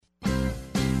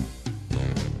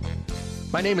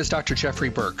My name is Dr. Jeffrey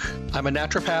Burke. I'm a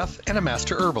naturopath and a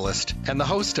master herbalist and the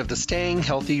host of the Staying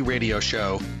Healthy radio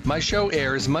show. My show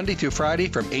airs Monday through Friday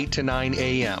from 8 to 9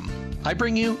 a.m. I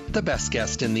bring you the best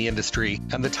guest in the industry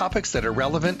and the topics that are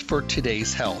relevant for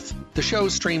today's health. The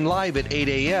shows stream live at 8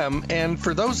 a.m. and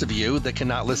for those of you that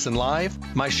cannot listen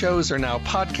live, my shows are now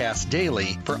podcast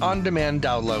daily for on-demand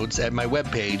downloads at my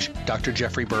webpage,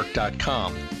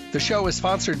 drjeffreyburke.com. The show is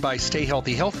sponsored by Stay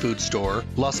Healthy Health Food Store,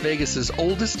 Las Vegas's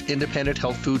oldest independent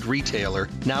health food retailer,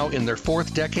 now in their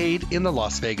fourth decade in the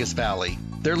Las Vegas Valley.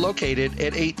 They're located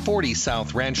at 840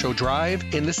 South Rancho Drive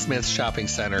in the Smith Shopping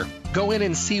Center. Go in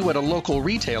and see what a local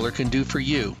retailer can do for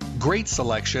you. Great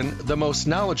selection, the most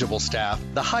knowledgeable staff,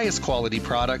 the highest quality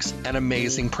products, and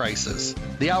amazing prices.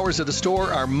 The hours of the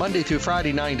store are Monday through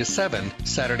Friday 9 to 7,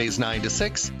 Saturdays 9 to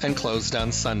 6, and closed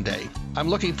on Sunday. I'm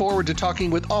looking forward to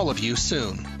talking with all of you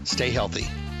soon. Stay healthy.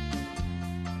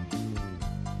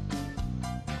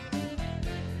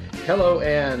 Hello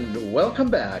and welcome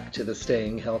back to the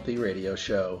Staying Healthy radio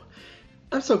show.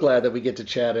 I'm so glad that we get to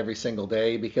chat every single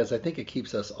day because I think it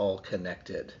keeps us all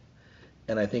connected.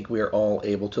 And I think we are all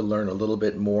able to learn a little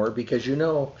bit more because, you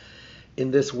know,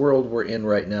 in this world we're in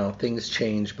right now, things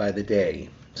change by the day,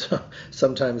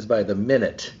 sometimes by the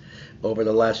minute. Over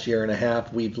the last year and a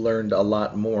half, we've learned a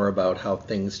lot more about how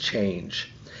things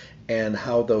change and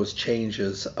how those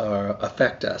changes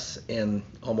affect us in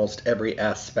almost every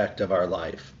aspect of our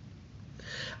life.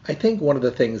 I think one of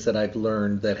the things that I've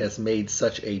learned that has made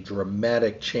such a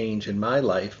dramatic change in my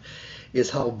life is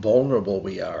how vulnerable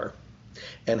we are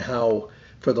and how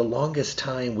for the longest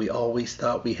time we always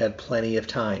thought we had plenty of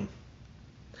time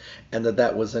and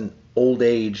that was an old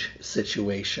age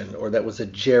situation or that was a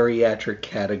geriatric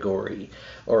category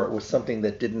or it was something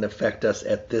that didn't affect us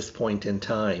at this point in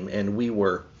time and we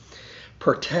were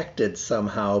protected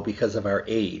somehow because of our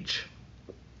age.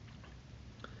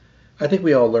 I think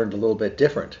we all learned a little bit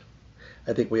different.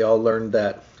 I think we all learned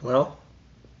that, well,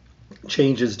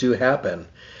 changes do happen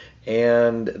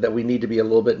and that we need to be a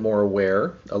little bit more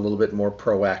aware, a little bit more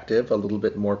proactive, a little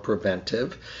bit more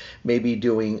preventive, maybe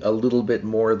doing a little bit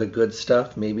more of the good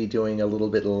stuff, maybe doing a little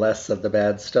bit less of the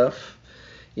bad stuff,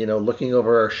 you know, looking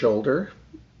over our shoulder,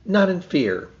 not in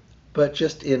fear, but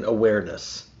just in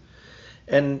awareness.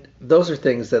 And those are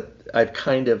things that I've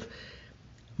kind of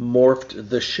morphed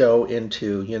the show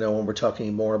into, you know, when we're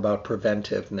talking more about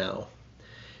preventive now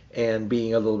and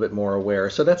being a little bit more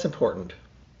aware. So that's important.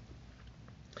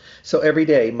 So every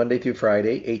day, Monday through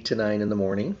Friday, 8 to 9 in the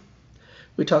morning,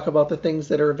 we talk about the things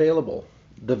that are available,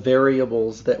 the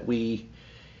variables that we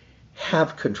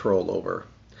have control over,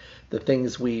 the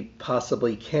things we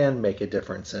possibly can make a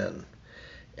difference in,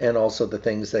 and also the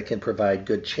things that can provide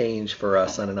good change for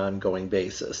us on an ongoing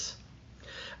basis.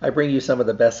 I bring you some of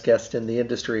the best guests in the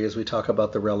industry as we talk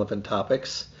about the relevant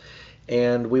topics,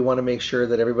 and we want to make sure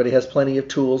that everybody has plenty of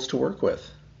tools to work with.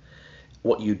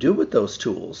 What you do with those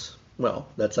tools, well,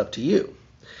 that's up to you.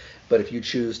 But if you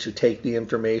choose to take the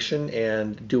information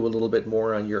and do a little bit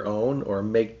more on your own or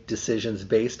make decisions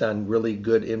based on really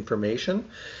good information,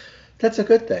 that's a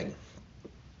good thing.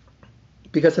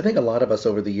 Because I think a lot of us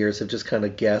over the years have just kind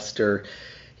of guessed or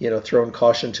thrown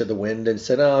caution to the wind and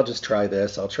said, oh, I'll just try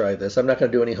this, I'll try this. I'm not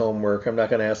going to do any homework. I'm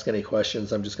not going to ask any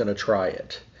questions. I'm just going to try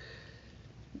it.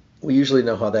 We usually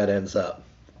know how that ends up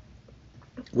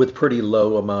with pretty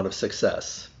low amount of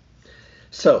success.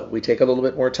 So we take a little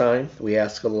bit more time. We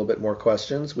ask a little bit more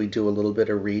questions. We do a little bit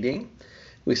of reading.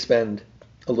 We spend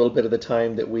a little bit of the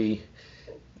time that we,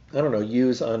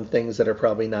 use on things that are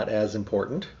probably not as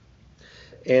important.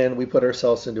 And we put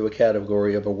ourselves into a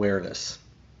category of awareness.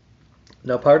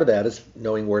 Now, part of that is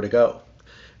knowing where to go,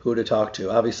 who to talk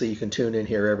to. Obviously, you can tune in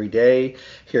here every day,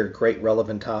 hear great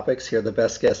relevant topics, hear the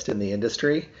best guest in the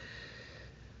industry.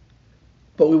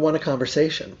 But we want a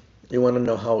conversation. We want to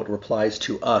know how it applies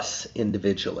to us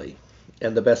individually.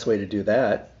 And the best way to do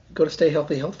that, go to Stay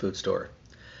Healthy Health Food Store.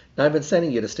 Now, I've been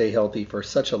sending you to Stay Healthy for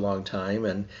such a long time,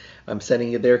 and I'm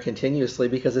sending you there continuously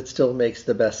because it still makes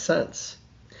the best sense.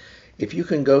 If you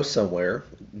can go somewhere,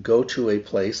 go to a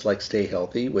place like Stay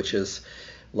Healthy, which is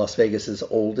Las Vegas's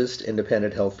oldest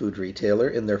independent health food retailer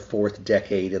in their fourth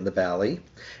decade in the Valley,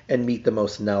 and meet the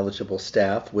most knowledgeable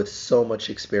staff with so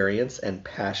much experience and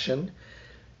passion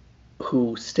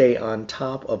who stay on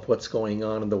top of what's going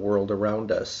on in the world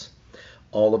around us.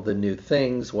 All of the new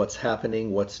things, what's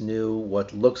happening, what's new,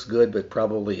 what looks good but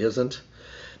probably isn't.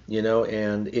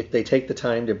 And if they take the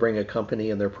time to bring a company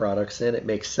and their products in, it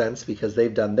makes sense because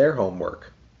they've done their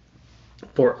homework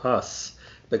for us,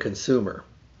 the consumer.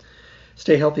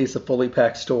 Stay Healthy is a fully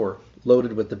packed store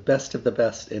loaded with the best of the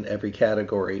best in every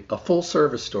category, a full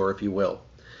service store, if you will.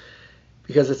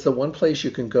 because it's the one place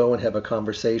you can go and have a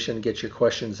conversation, get your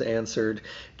questions answered,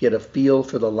 get a feel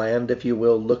for the land, if you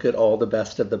will, look at all the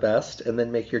best of the best, and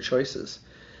then make your choices.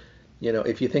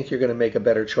 If you think you're going to make a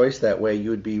better choice that way, you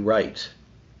would be right.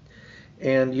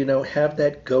 And, have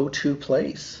that go-to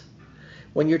place.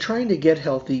 When you're trying to get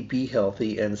healthy, be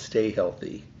healthy, and stay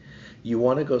healthy, you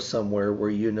want to go somewhere where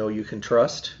you can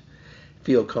trust,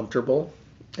 feel comfortable,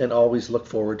 and always look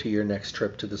forward to your next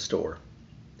trip to the store.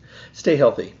 Stay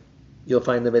healthy. You'll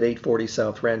find them at 840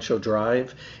 South Rancho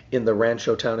Drive in the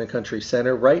Rancho Town and Country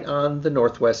Center, right on the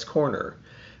northwest corner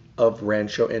of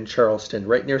Rancho and Charleston,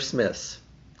 right near Smith's.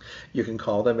 You can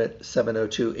call them at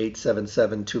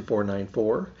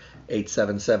 702-877-2494,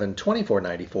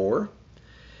 877-2494,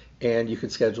 and you can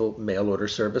schedule mail order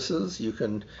services. You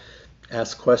can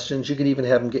ask questions. You can even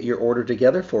have them get your order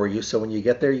together for you, so when you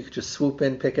get there, you can just swoop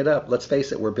in, pick it up. Let's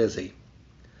face it, we're busy.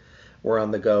 We're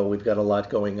on the go. We've got a lot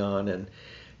going on, and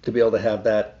to be able to have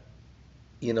that,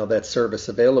 that service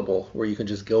available where you can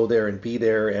just go there and be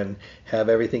there and have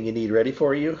everything you need ready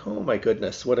for you, oh my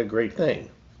goodness, what a great thing.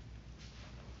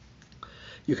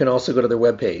 You can also go to their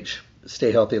webpage,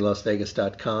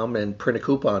 stayhealthylasvegas.com, and print a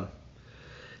coupon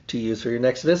to use for your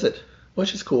next visit,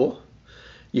 which is cool.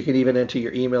 You can even enter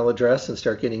your email address and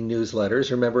start getting newsletters.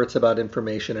 Remember, it's about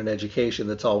information and education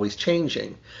that's always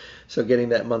changing. So getting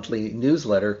that monthly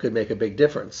newsletter could make a big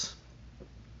difference,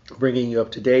 bringing you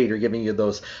up to date or giving you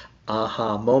those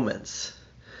aha moments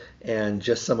and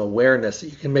just some awareness that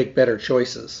you can make better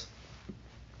choices.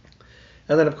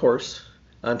 And then, of course,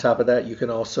 on top of that, you can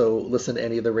also listen to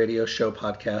any of the radio show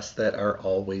podcasts that are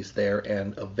always there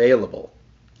and available.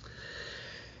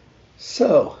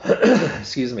 So,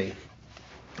 excuse me.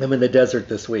 I'm in the desert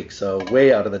this week, so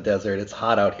way out of the desert. It's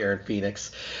hot out here in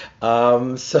Phoenix.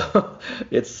 So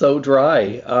it's so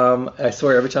dry. I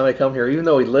swear every time I come here, even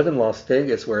though we live in Las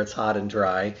Vegas where it's hot and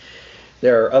dry,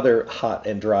 there are other hot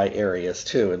and dry areas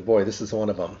too. And boy, this is one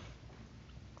of them.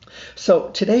 So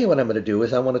today what I'm going to do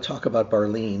is I want to talk about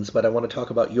Barleans, but I want to talk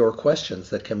about your questions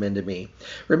that come into me.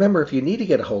 Remember, if you need to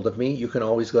get a hold of me, you can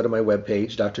always go to my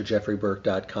webpage,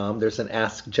 drjeffreyburke.com. There's an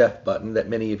Ask Jeff button that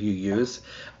many of you use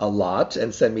a lot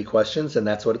and send me questions, and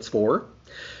that's what it's for.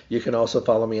 You can also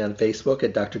follow me on Facebook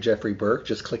at Dr. Jeffrey Burke.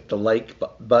 Just click the like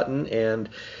button, and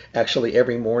actually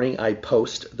every morning I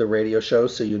post the radio show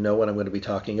so you know what I'm going to be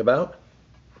talking about.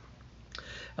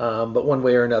 But one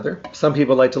way or another, some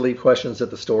people like to leave questions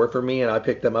at the store for me, and I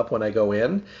pick them up when I go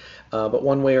in. But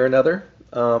one way or another,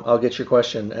 I'll get your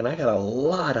question. And I got a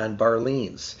lot on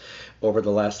Barleans over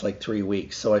the last 3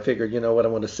 weeks. So I figured, I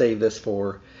want to save this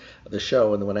for the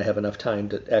show, and when I have enough time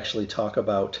to actually talk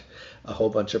about a whole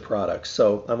bunch of products.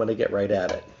 So I'm going to get right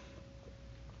at it.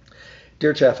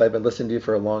 Dear Jeff, I've been listening to you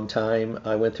for a long time.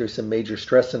 I went through some major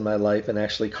stress in my life and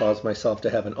actually caused myself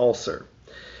to have an ulcer.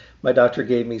 My doctor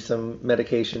gave me some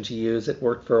medication to use. It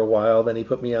worked for a while. Then he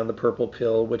put me on the purple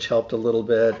pill, which helped a little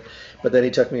bit. But then he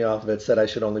took me off of it, said I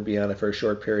should only be on it for a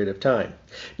short period of time.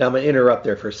 Now, I'm going to interrupt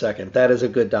there for a second. That is a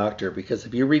good doctor, because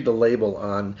if you read the label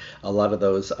on a lot of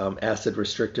those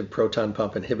acid-restrictive proton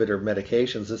pump inhibitor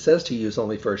medications, it says to use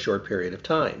only for a short period of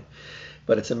time.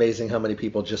 But it's amazing how many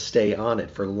people just stay on it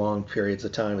for long periods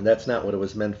of time, and that's not what it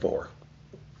was meant for.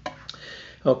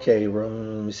 Okay, let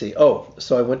me see. Oh,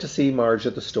 so I went to see Marge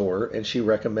at the store, and she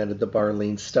recommended the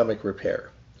Barleen Stomach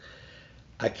Repair.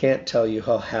 I can't tell you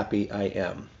how happy I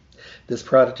am. This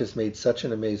product has made such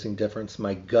an amazing difference.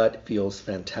 My gut feels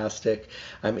fantastic.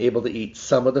 I'm able to eat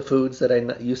some of the foods that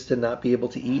I used to not be able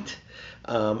to eat.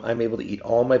 I'm able to eat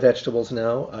all my vegetables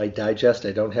now. I digest.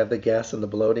 I don't have the gas and the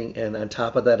bloating. And on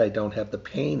top of that, I don't have the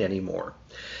pain anymore.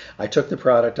 I took the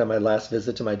product on my last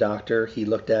visit to my doctor. He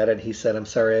looked at it. He said, I'm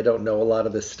sorry, I don't know a lot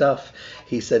of this stuff.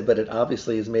 He said, but it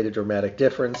obviously has made a dramatic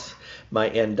difference. My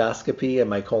endoscopy and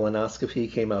my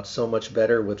colonoscopy came out so much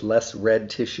better with less red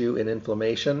tissue and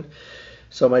inflammation.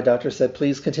 So my doctor said,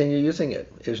 please continue using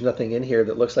it. There's nothing in here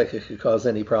that looks like it could cause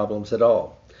any problems at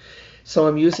all. So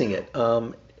I'm using it.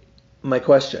 My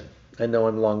question, I know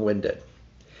I'm long-winded.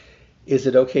 Is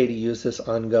it okay to use this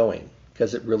ongoing?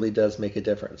 Because it really does make a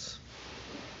difference.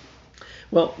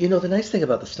 Well, the nice thing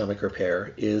about the stomach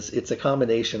repair is it's a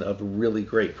combination of really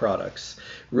great products,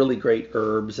 really great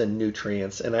herbs and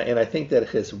nutrients, and I think that it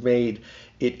has made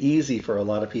it easy for a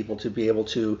lot of people to be able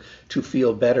to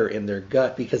feel better in their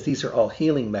gut, because these are all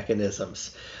healing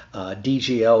mechanisms.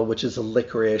 DGL, which is a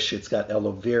licorice, it's got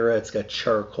aloe vera, it's got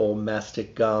charcoal,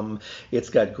 mastic gum, it's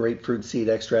got grapefruit seed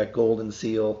extract, golden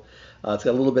seal. It's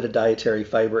got a little bit of dietary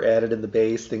fiber added in the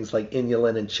base, things like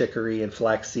inulin and chicory and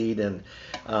flaxseed, and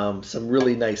some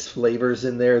really nice flavors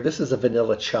in there. This is a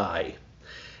vanilla chai,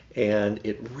 and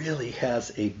it really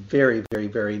has a very, very,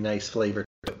 very nice flavor.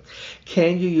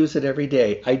 Can you use it every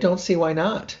day? I don't see why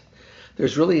not.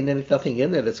 There's really nothing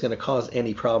in there that's going to cause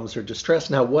any problems or distress.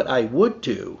 Now, what I would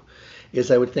do is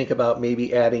I would think about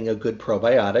maybe adding a good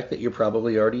probiotic that you're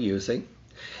probably already using.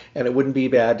 And it wouldn't be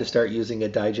bad to start using a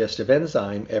digestive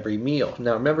enzyme every meal.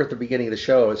 Now, remember at the beginning of the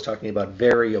show, I was talking about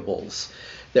variables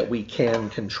that we can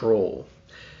control.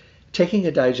 Taking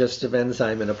a digestive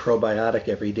enzyme and a probiotic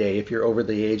every day, if you're over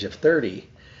the age of 30,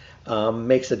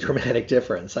 makes a dramatic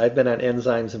difference. I've been on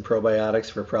enzymes and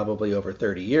probiotics for probably over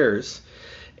 30 years,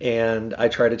 and I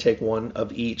try to take one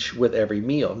of each with every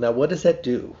meal. Now, what does that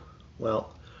do?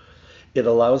 Well, it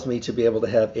allows me to be able to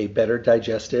have a better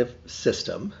digestive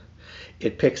system.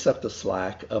 It picks up the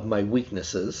slack of my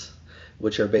weaknesses,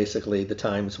 which are basically the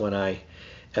times when I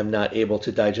am not able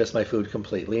to digest my food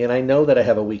completely. And I know that I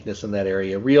have a weakness in that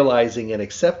area. Realizing and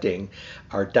accepting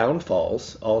our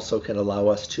downfalls also can allow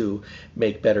us to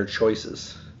make better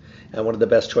choices. And one of the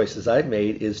best choices I've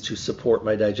made is to support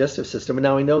my digestive system. And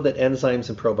now I know that enzymes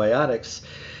and probiotics,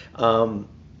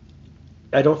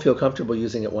 I don't feel comfortable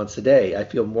using it once a day. I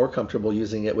feel more comfortable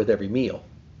using it with every meal,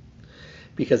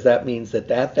 because that means that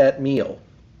at that meal,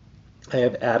 I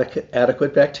have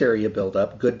adequate bacteria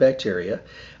buildup, good bacteria.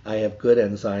 I have good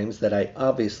enzymes that I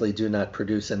obviously do not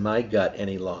produce in my gut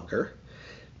any longer.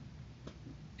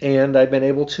 And I've been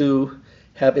able to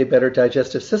have a better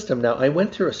digestive system. Now, I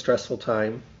went through a stressful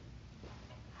time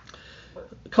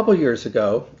a couple years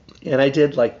ago, and I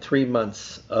did like 3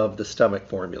 months of the stomach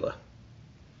formula.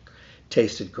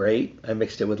 Tasted great. I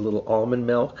mixed it with a little almond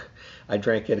milk. I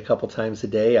drank it a couple times a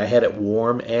day. I had it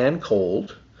warm and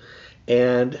cold.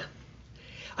 And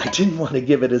I didn't want to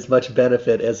give it as much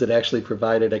benefit as it actually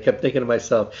provided. I kept thinking to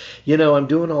myself, I'm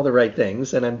doing all the right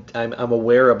things, and I'm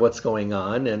aware of what's going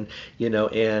on, and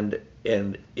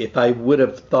and if I would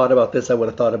have thought about this, I would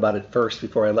have thought about it first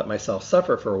before I let myself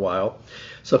suffer for a while.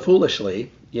 So foolishly,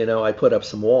 I put up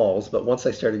some walls, but once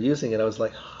I started using it, I was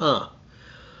like,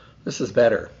 this is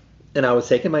better. And I was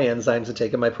taking my enzymes and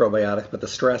taking my probiotics, but the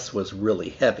stress was really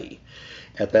heavy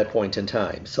at that point in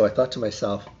time. So I thought to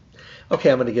myself,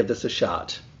 okay, I'm going to give this a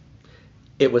shot.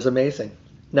 It was amazing.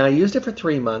 Now, I used it for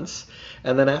 3 months,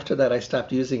 and then after that, I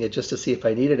stopped using it just to see if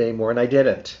I needed it anymore, and I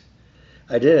didn't.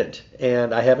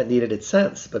 And I haven't needed it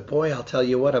since. But boy, I'll tell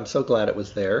you what, I'm so glad it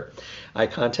was there. I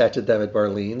contacted them at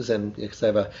Barlean's, and because I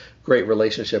have a great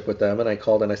relationship with them, and I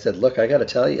called and I said, look, I got to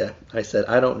tell you, I said,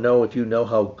 I don't know if you know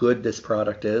how good this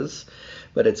product is,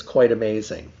 but it's quite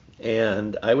amazing.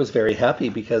 And I was very happy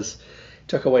because it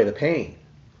took away the pain.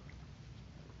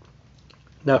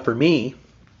 Now, for me,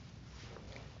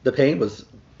 the pain was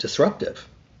disruptive.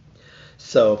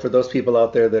 So for those people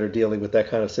out there that are dealing with that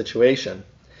kind of situation,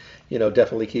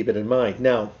 definitely keep it in mind.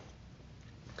 Now,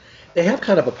 they have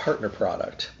kind of a partner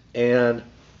product. And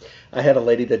I had a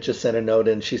lady that just sent a note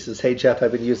in. She says, hey, Jeff,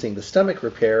 I've been using the stomach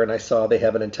repair, and I saw they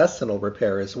have an intestinal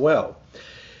repair as well.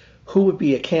 Who would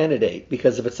be a candidate?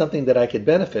 Because if it's something that I could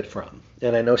benefit from,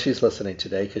 and I know she's listening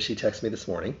today because she texted me this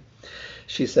morning.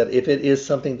 She said, if it is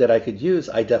something that I could use,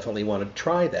 I definitely want to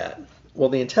try that. Well,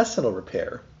 the intestinal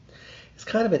repair is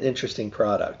kind of an interesting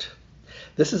product.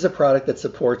 This is a product that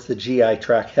supports the GI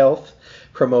tract health,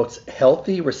 promotes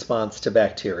healthy response to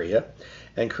bacteria,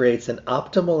 and creates an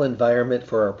optimal environment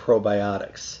for our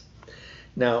probiotics.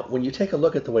 Now, when you take a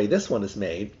look at the way this one is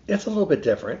made, it's a little bit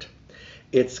different.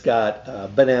 It's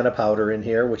got banana powder in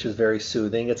here, which is very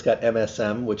soothing. It's got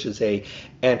MSM, which is a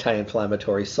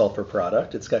anti-inflammatory sulfur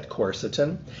product. It's got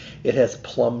quercetin. It has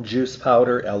plum juice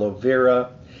powder, aloe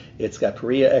vera. It's got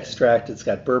perea extract. It's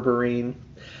got berberine.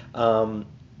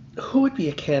 Who would be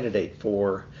a candidate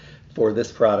for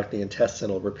this product, the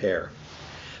intestinal repair?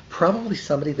 Probably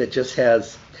somebody that just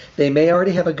has, they may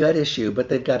already have a gut issue, but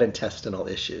they've got intestinal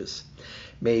issues.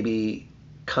 Maybe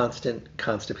constant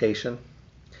constipation.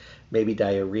 Maybe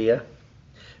diarrhea.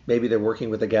 Maybe they're working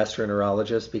with a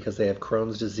gastroenterologist because they have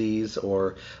Crohn's disease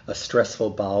or a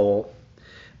stressful bowel,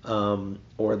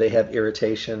 or they have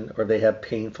irritation, or they have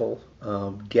painful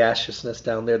gaseousness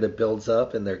down there that builds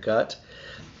up in their gut,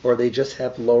 or they just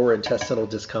have lower intestinal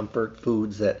discomfort,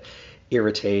 foods that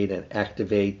irritate and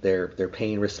activate their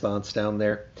pain response down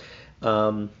there.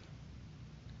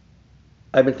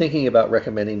 I've been thinking about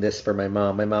recommending this for my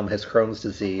mom. My mom has Crohn's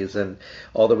disease, and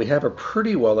although we have her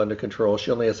pretty well under control,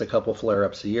 she only has a couple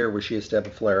flare-ups a year, where she used to have a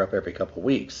flare-up every couple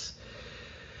weeks.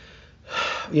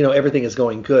 Everything is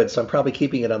going good, so I'm probably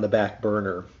keeping it on the back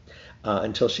burner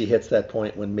until she hits that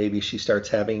point when maybe she starts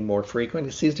having more frequent.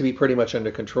 It seems to be pretty much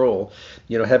under control.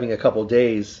 Having a couple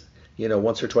days,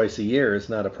 once or twice a year is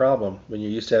not a problem when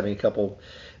you're used to having a couple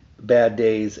bad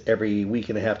days every week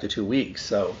and a half to 2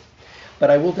 weeks. But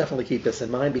I will definitely keep this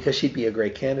in mind because she'd be a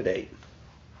great candidate.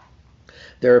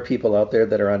 There are people out there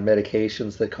that are on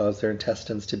medications that cause their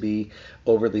intestines to be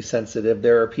overly sensitive.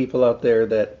 There are people out there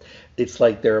that it's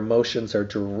like their emotions are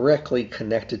directly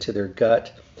connected to their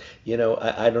gut.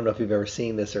 I don't know if you've ever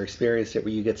seen this or experienced it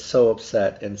where you get so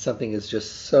upset and something is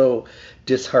just so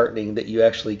disheartening that you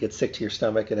actually get sick to your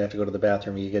stomach and have to go to the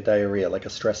bathroom and you get diarrhea, like a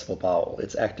stressful bowel.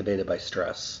 It's activated by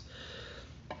stress.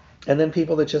 And then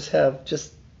people that just have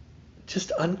just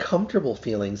uncomfortable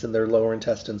feelings in their lower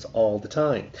intestines all the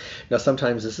time. Now,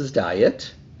 sometimes this is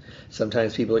diet.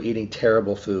 Sometimes people are eating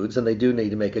terrible foods and they do need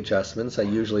to make adjustments. I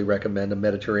usually recommend a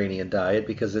Mediterranean diet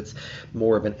because it's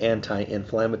more of an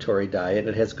anti-inflammatory diet.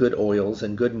 It has good oils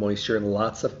and good moisture and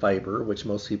lots of fiber, which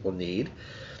most people need.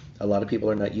 A lot of people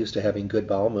are not used to having good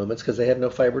bowel movements because they have no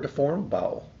fiber to form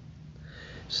bowel.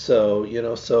 So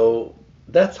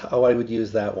that's how I would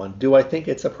use that one. Do I think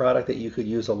it's a product that you could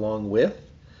use along with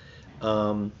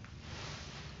um,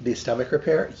 the stomach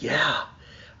repair? Yeah,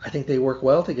 I think they work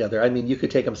well together. I mean, you could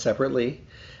take them separately.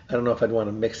 I don't know if I'd want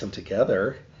to mix them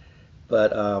together,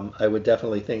 but I would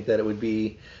definitely think that it would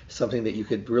be something that you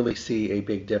could really see a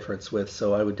big difference with.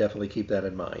 So I would definitely keep that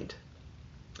in mind.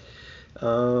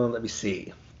 Let me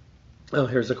see. Oh,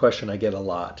 here's a question I get a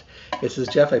lot. It says,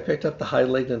 Jeff, I picked up the high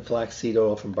lignin flaxseed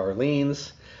oil from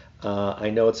Barlean's. I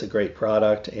know it's a great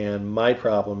product, and my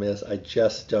problem is I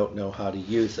just don't know how to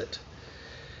use it.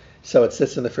 So it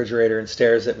sits in the refrigerator and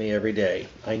stares at me every day.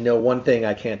 I know one thing,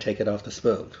 I can't take it off the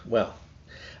spoon. Well,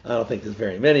 I don't think there's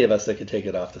very many of us that can take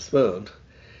it off the spoon.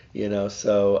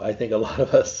 So I think a lot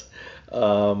of us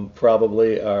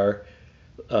probably are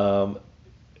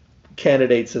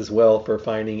candidates as well for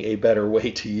finding a better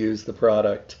way to use the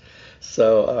product.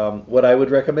 So what I would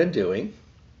recommend doing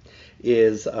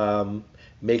is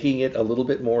making it a little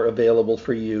bit more available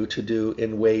for you to do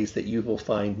in ways that you will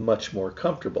find much more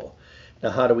comfortable. Now,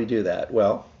 how do we do that?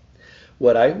 Well,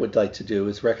 what I would like to do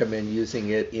is recommend using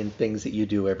it in things that you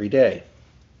do every day,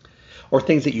 or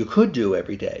things that you could do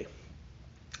every day,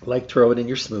 like throw it in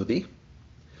your smoothie,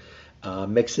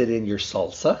 mix it in your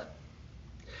salsa,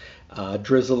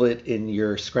 drizzle it in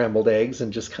your scrambled eggs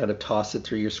and just kind of toss it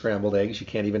through your scrambled eggs. You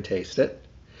can't even taste it.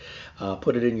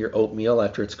 Put it in your oatmeal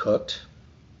after it's cooked.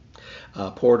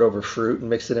 Pour it over fruit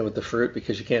and mix it in with the fruit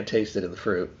because you can't taste it in the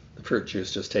fruit. The fruit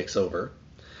juice just takes over.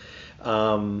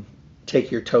 Take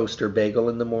your toast or bagel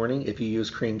in the morning. If you use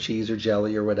cream cheese or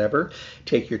jelly or whatever,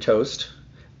 take your toast,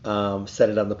 set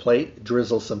it on the plate,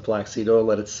 drizzle some flaxseed oil,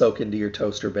 let it soak into your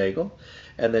toast or bagel,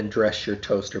 and then dress your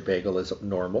toast or bagel as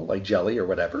normal, like jelly or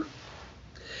whatever.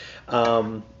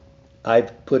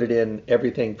 I've put it in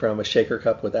everything from a shaker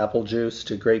cup with apple juice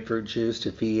to grapefruit juice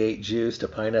to V8 juice to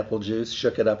pineapple juice,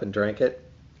 shook it up and drank it.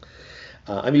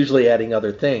 I'm usually adding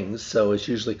other things, so it's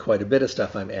usually quite a bit of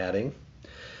stuff I'm adding.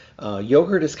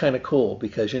 Yogurt is kind of cool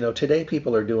because, today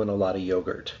people are doing a lot of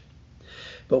yogurt.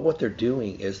 But what they're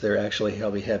doing is they're actually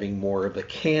having more of the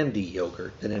candy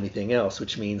yogurt than anything else,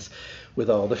 which means with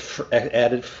all the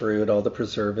added fruit, all the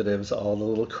preservatives, all the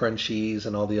little crunchies,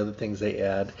 and all the other things they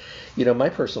add. My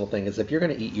personal thing is if you're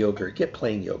going to eat yogurt, get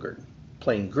plain yogurt.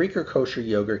 Plain Greek or kosher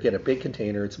yogurt, get a big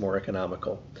container, it's more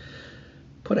economical.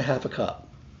 Put a half a cup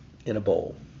in a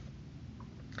bowl.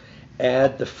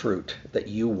 Add the fruit that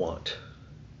you want.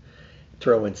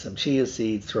 Throw in some chia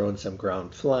seeds, throw in some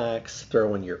ground flax,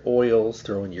 throw in your oils,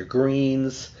 throw in your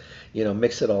greens,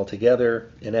 mix it all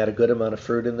together and add a good amount of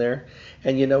fruit in there.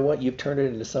 And you know what? You've turned it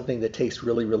into something that tastes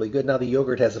really, really good. Now the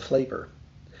yogurt has a flavor.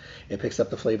 It picks up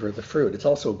the flavor of the fruit. It's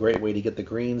also a great way to get the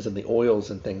greens and the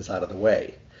oils and things out of the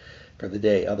way for the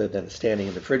day, other than standing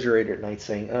in the refrigerator at night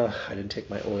saying, oh, I didn't take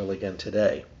my oil again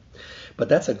today. But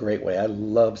that's a great way. I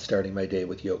love starting my day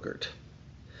with yogurt.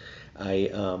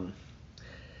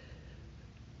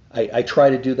 I try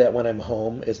to do that when I'm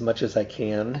home as much as I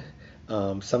can.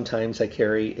 Sometimes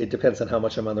it depends on how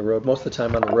much I'm on the road. Most of the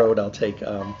time on the road I'll take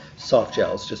soft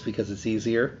gels just because it's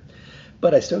easier.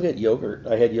 But I still get yogurt.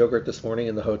 I had yogurt this morning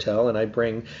in the hotel, and I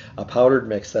bring a powdered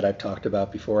mix that I've talked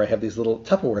about before. I have these little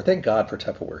Tupperware. Thank God for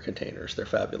Tupperware containers. They're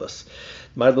fabulous.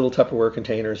 My little Tupperware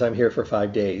containers, I'm here for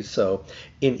 5 days. So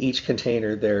in each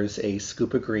container there's a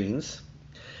scoop of greens.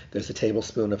 There's a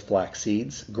tablespoon of flax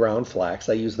seeds, ground flax.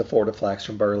 I use the Fortiflax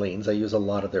from Barlean's. I use a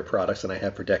lot of their products, and I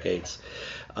have for decades.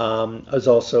 There's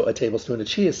also a tablespoon of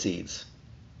chia seeds.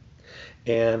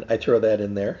 And I throw that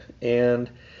in there. And,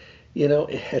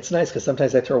 it's nice because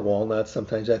sometimes I throw walnuts,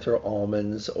 sometimes I throw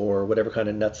almonds or whatever kind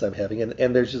of nuts I'm having.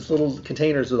 And there's just little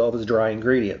containers with all these dry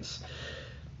ingredients.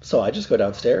 So I just go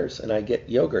downstairs and I get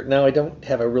yogurt. Now, I don't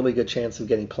have a really good chance of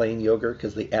getting plain yogurt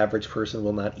because the average person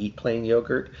will not eat plain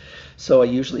yogurt. So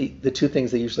the two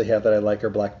things I usually have that I like are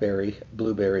blackberry,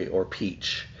 blueberry, or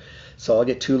peach. So I'll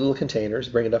get 2 little containers,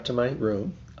 bring it up to my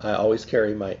room. I always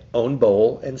carry my own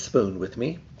bowl and spoon with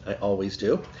me. I always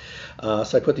do.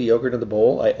 So I put the yogurt in the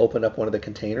bowl. I open up one of the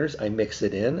containers. I mix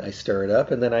it in. I stir it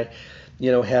up, and then I,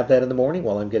 have that in the morning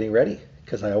while I'm getting ready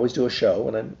because I always do a show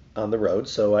when I'm on the road.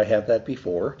 So I have that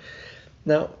before.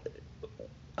 Now,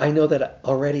 I know that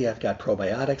already I've got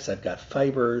probiotics, I've got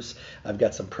fibers, I've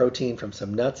got some protein from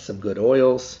some nuts, some good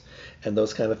oils, and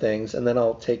those kind of things. And then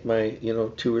I'll take my,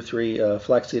 two or three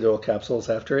flaxseed oil capsules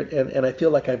after it, and I feel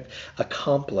like I've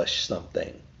accomplished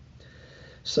something.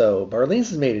 So Barlean's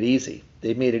has made it easy.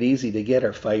 They've made it easy to get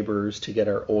our fibers, to get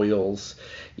our oils,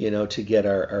 to get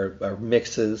our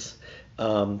mixes.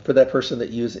 For that person that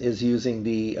is using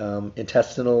the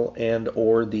intestinal and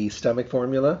or the stomach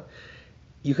formula,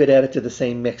 you could add it to the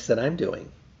same mix that I'm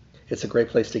doing. It's a great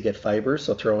place to get fiber,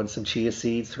 so throw in some chia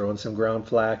seeds, throw in some ground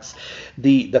flax.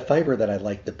 The fiber that I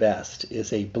like the best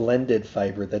is a blended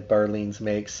fiber that Barlean's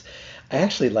makes. I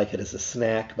actually like it as a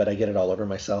snack, but I get it all over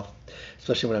myself,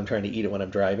 especially when I'm trying to eat it when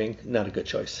I'm driving. Not a good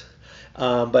choice.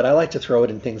 But I like to throw it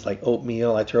in things like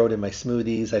oatmeal. I throw it in my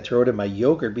smoothies. I throw it in my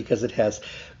yogurt because it has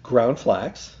ground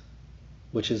flax,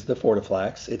 which is the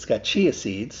Fortiflax. It's got chia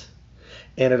seeds,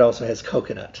 and it also has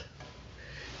coconut.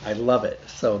 I love it.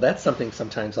 So that's something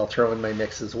sometimes I'll throw in my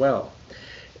mix as well.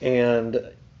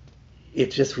 And it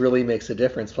just really makes a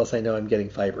difference. Plus, I know I'm getting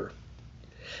fiber.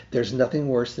 There's nothing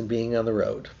worse than being on the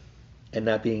road and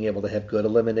not being able to have good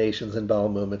eliminations and bowel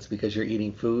movements because you're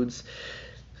eating foods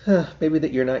maybe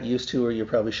that you're not used to or you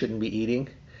probably shouldn't be eating.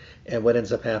 And what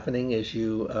ends up happening is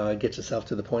you get yourself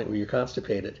to the point where you're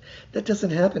constipated. That doesn't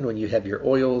happen when you have your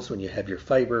oils, when you have your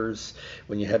fibers,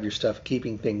 when you have your stuff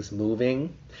keeping things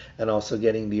moving, and also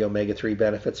getting the omega-3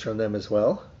 benefits from them as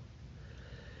well.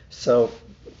 So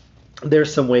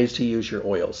there's some ways to use your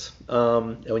oils.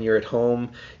 When you're at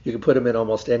home, you can put them in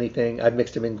almost anything. I've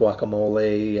mixed them in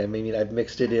guacamole. I mean, I've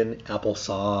mixed it in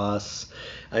applesauce.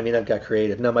 I mean, I've got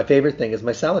creative. Now, my favorite thing is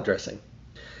my salad dressing.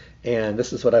 And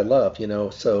this is what I love,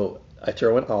 So I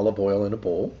throw in olive oil in a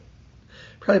bowl,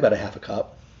 probably about a half a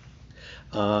cup.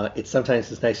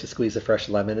 Sometimes it's nice to squeeze a fresh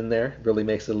lemon in there. It really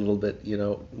makes it a little bit,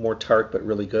 more tart, but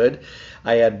really good.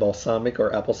 I add balsamic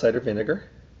or apple cider vinegar.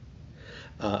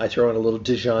 I throw in a little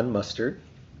Dijon mustard.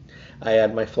 I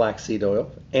add my flaxseed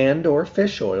oil and or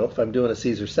fish oil. If I'm doing a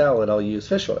Caesar salad, I'll use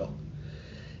fish oil.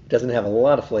 It doesn't have a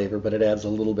lot of flavor, but it adds a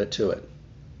little bit to it.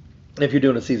 If you're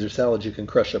doing a Caesar salad, you can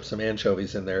crush up some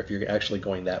anchovies in there if you're actually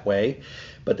going that way,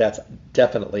 but that's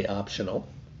definitely optional.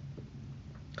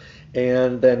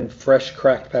 And then fresh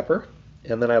cracked pepper,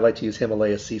 and then I like to use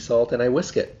Himalaya sea salt, and I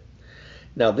whisk it.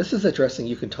 Now, this is a dressing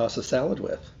you can toss a salad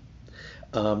with.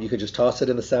 You can just toss it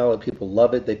in the salad. People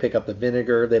love it. They pick up the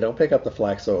vinegar. They don't pick up the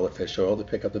flax oil or fish oil. They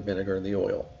pick up the vinegar and the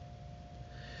oil.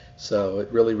 So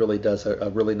it really, really does a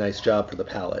really nice job for the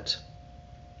palate.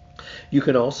 You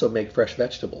can also make fresh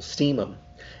vegetables, steam them.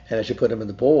 And as you put them in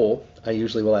the bowl, I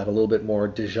usually will add a little bit more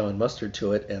Dijon mustard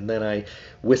to it, and then I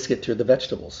whisk it through the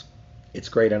vegetables. It's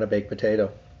great on a baked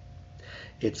potato.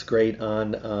 It's great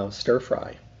on stir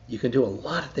fry. You can do a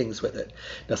lot of things with it.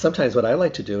 Now, sometimes what I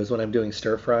like to do is when I'm doing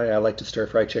stir fry, I like to stir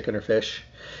fry chicken or fish,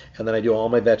 and then I do all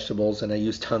my vegetables, and I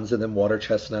use tons of them, water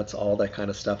chestnuts, all that kind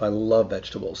of stuff. I love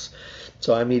vegetables.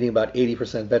 So I'm eating about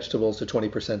 80% vegetables to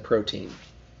 20% protein.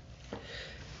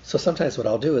 So sometimes what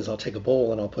I'll do is I'll take a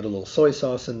bowl and I'll put a little soy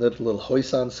sauce in there, a little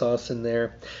hoisin sauce in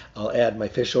there. I'll add my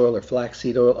fish oil or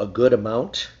flaxseed oil, a good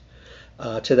amount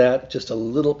to that, just a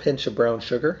little pinch of brown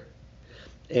sugar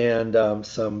and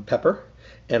some pepper.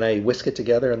 And I whisk it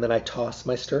together and then I toss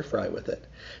my stir fry with it.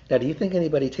 Now, do you think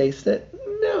anybody tastes it?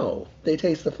 No. They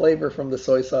taste the flavor from the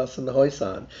soy sauce and the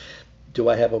hoisin. Do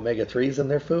I have omega-3s in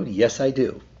their food? Yes, I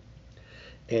do.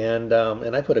 And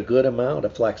I put a good amount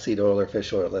of flaxseed oil or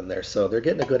fish oil in there. So they're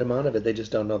getting a good amount of it. They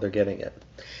just don't know they're getting it.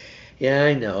 Yeah,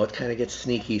 I know. It kind of gets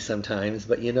sneaky sometimes.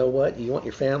 But you know what? You want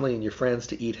your family and your friends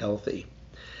to eat healthy.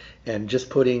 And just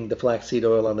putting the flaxseed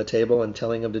oil on the table and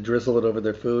telling them to drizzle it over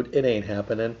their food, it ain't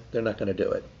happening. They're not going to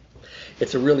do it.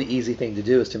 It's a really easy thing to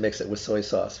do is to mix it with soy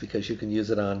sauce because you can use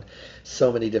it on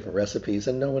so many different recipes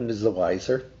and no one is the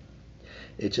wiser.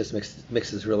 It just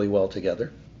mixes really well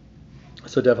together.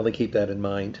 So definitely keep that in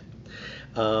mind.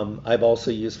 I've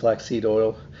also used flaxseed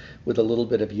oil with a little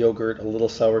bit of yogurt, a little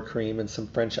sour cream, and some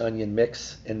French onion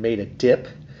mix and made a dip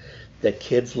that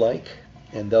kids like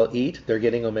and they'll eat. They're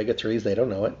getting omega-3s. They don't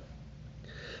know it.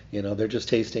 They're just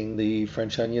tasting the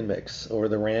French onion mix or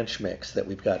the ranch mix that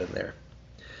we've got in there.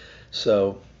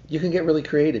 So you can get really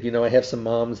creative. I have some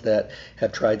moms that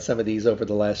have tried some of these over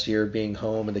the last year being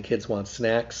home and the kids want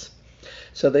snacks.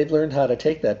 So they've learned how to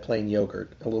take that plain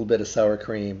yogurt, a little bit of sour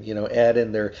cream, add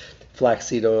in their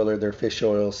flaxseed oil or their fish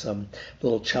oil, some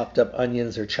little chopped up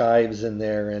onions or chives in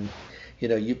there, and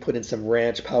You put in some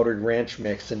powdered ranch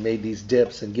mix and made these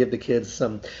dips and give the kids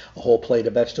a whole plate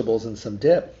of vegetables and some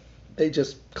dip. They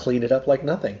just clean it up like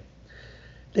nothing.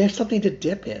 They have something to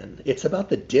dip in. It's about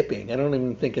the dipping. I don't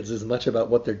even think it's as much about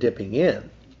what they're dipping in.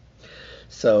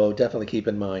 So definitely keep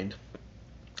in mind.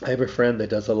 I have a friend that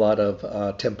does a lot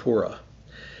of tempura.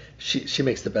 She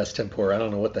makes the best tempura. I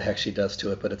don't know what the heck she does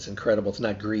to it, but it's incredible. It's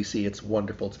not greasy. It's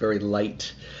wonderful. It's very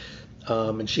light.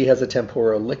 And she has a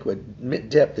tempura liquid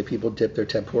dip that people dip their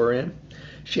tempura in.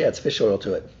 She adds fish oil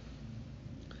to it.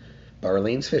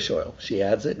 Barlean's fish oil. She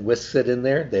adds it and whisks it in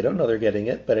there. They don't know they're getting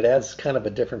it, but it adds kind of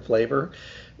a different flavor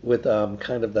with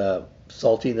kind of the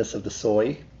saltiness of the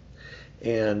soy.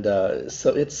 And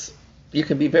so you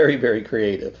can be very, very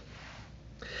creative.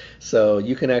 So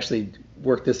you can actually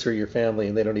work this through your family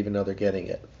and they don't even know they're getting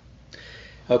it.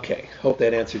 Okay, hope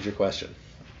that answered your question.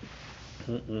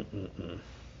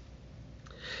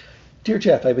 Dear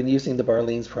Jeff, I've been using the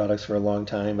Barlean's products for a long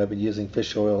time. I've been using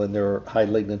fish oil and their high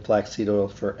lignin flaxseed oil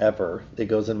forever. It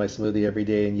goes in my smoothie every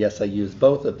day, and yes, I use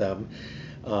both of them.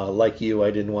 Like you,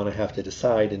 I didn't want to have to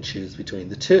decide and choose between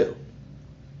the two.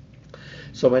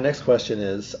 So my next question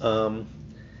is,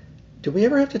 do we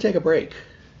ever have to take a break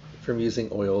from using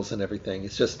oils and everything?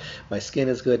 It's just my skin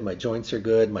is good, my joints are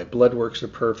good, my blood works are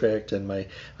perfect, and my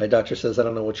doctor says I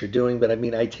don't know what you're doing, but I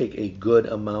mean I take a good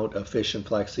amount of fish and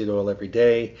flaxseed oil every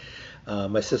day.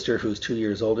 My sister, who's 2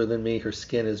 years older than me, her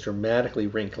skin is dramatically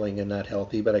wrinkling and not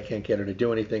healthy, but I can't get her to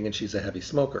do anything, and she's a heavy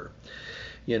smoker.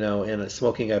 And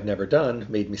smoking I've never done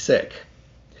made me sick.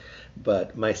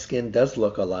 But my skin does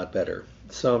look a lot better.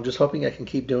 So I'm just hoping I can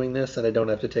keep doing this and I don't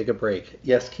have to take a break.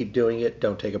 Yes, keep doing it.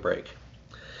 Don't take a break.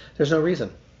 There's no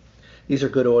reason. These are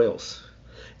good oils.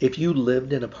 If you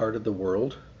lived in a part of the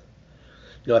world,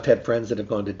 I've had friends that have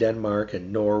gone to Denmark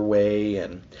and Norway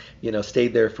and,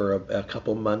 stayed there for a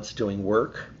couple months doing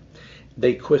work.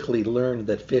 They quickly learned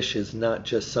that fish is not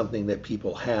just something that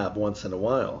people have once in a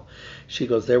while. She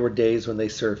goes, there were days when they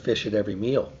served fish at every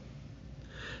meal.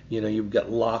 You've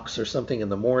got lox or something in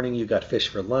the morning, you got fish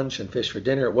for lunch and fish for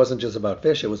dinner. It wasn't just about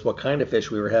fish, it was what kind of fish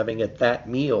we were having at that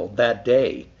meal that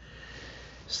day.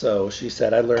 So she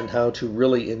said, I learned how to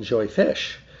really enjoy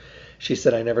fish. She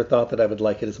said, I never thought that I would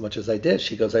like it as much as I did.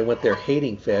 She goes, I went there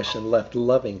hating fish and left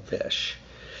loving fish.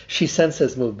 She since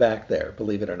has moved back there,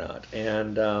 believe it or not,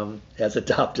 and has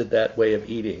adopted that way of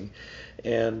eating.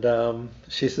 And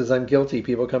she says, I'm guilty.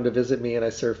 People come to visit me and I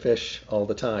serve fish all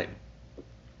the time.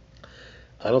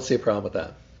 I don't see a problem with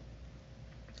that.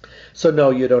 So no,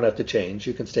 you don't have to change.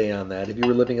 You can stay on that. If you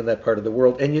were living in that part of the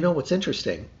world, and what's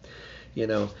interesting,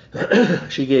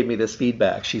 she gave me this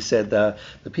feedback. She said the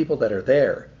people that are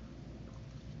there,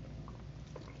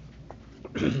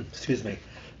 excuse me,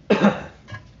 I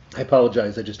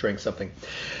apologize, I just drank something,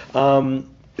 who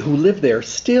live there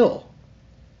still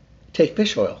take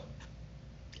fish oil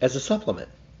as a supplement.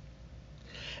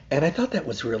 And I thought that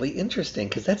was really interesting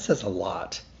because that says a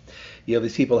lot.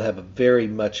 These people have a very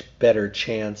much better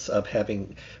chance of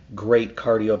having great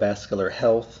cardiovascular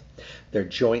health. Their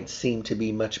joints seem to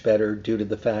be much better due to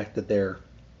the fact that they're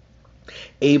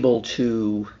able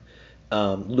to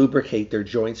lubricate their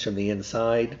joints from the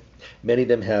inside. Many of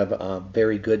them have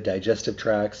very good digestive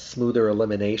tracts, smoother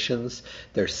eliminations.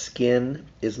 Their skin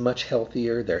is much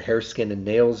healthier. Their hair, skin, and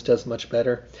nails does much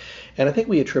better. And I think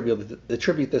we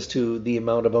attribute this to the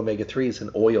amount of omega-3s and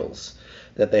oils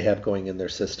that they have going in their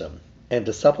system. And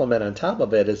to supplement on top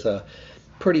of it is a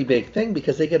pretty big thing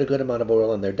because they get a good amount of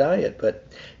oil in their diet. But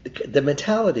the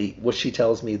mentality, what she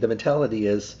tells me, the mentality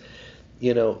is,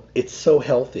 it's so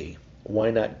healthy.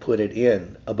 Why not put it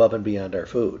in above and beyond our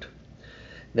food?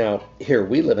 Now, here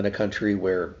we live in a country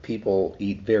where people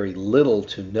eat very little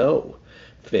to no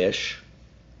fish.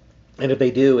 And if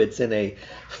they do, it's in a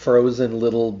frozen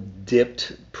little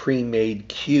dipped pre-made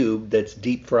cube that's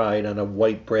deep fried on a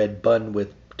white bread bun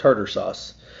with tartar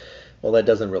sauce. Well, that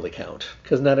doesn't really count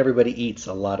because not everybody eats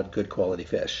a lot of good quality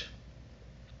fish.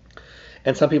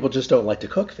 And some people just don't like to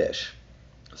cook fish.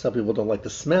 Some people don't like the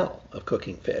smell of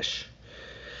cooking fish.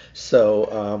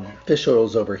 So fish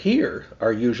oils over here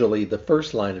are usually the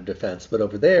first line of defense, but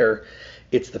over there,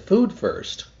 it's the food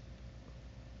first,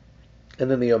 and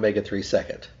then the omega-3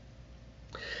 second.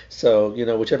 So,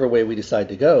 whichever way we decide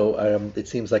to go, it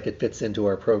seems like it fits into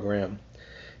our program,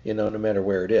 no matter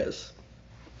where it is.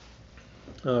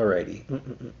 Alrighty.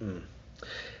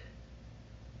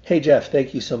 Hey Jeff,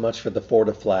 thank you so much for the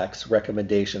FortiFlax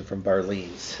recommendation from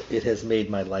Barlean's. It has made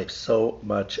my life so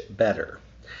much better.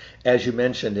 As you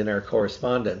mentioned in our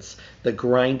correspondence, the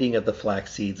grinding of the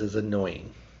flax seeds is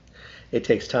annoying. It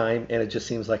takes time, and it just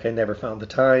seems like I never found the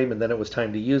time, and then it was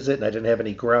time to use it, and I didn't have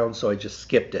any ground, so I just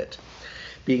skipped it.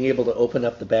 Being able to open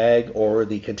up the bag or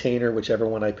the container, whichever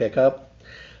one I pick up,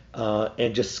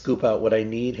 and just scoop out what I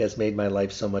need has made my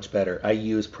life so much better. I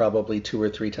use probably 2 or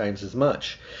 3 times as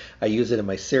much. I use it in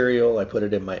my cereal, I put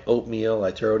it in my oatmeal,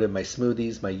 I throw it in my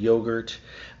smoothies, my yogurt,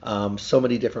 so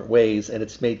many different ways, and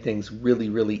it's made things really,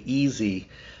 really easy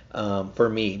for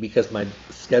me because my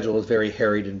schedule is very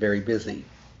harried and very busy.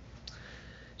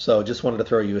 So just wanted to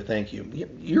throw you a thank you.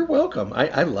 You're welcome.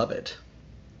 I love it.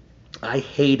 I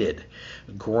hated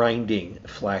grinding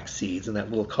flax seeds in that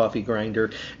little coffee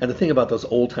grinder. And the thing about those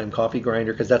old time coffee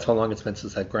grinder, because that's how long it's been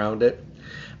since I ground it,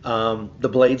 the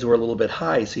blades were a little bit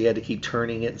high, so you had to keep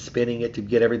turning it and spinning it to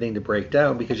get everything to break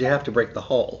down because you have to break the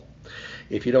hull.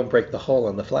 If you don't break the hull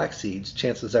on the flax seeds,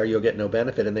 chances are you'll get no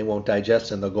benefit and they won't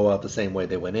digest and they'll go out the same way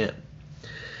they went in.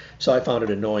 So I found it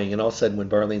annoying, and all of a sudden when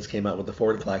Barlean's came out with the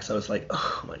FortiFlax, I was like,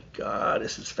 oh my God,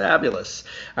 this is fabulous.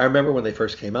 I remember when they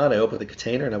first came out, I opened the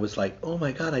container and I was like, oh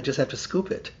my God, I just have to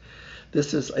scoop it.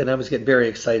 And I was getting very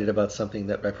excited about something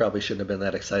that I probably shouldn't have been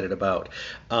that excited about.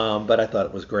 But I thought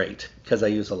it was great because I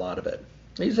use a lot of it.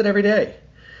 I use it every day.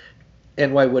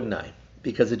 And why wouldn't I?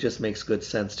 Because it just makes good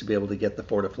sense to be able to get the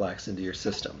FortiFlax into your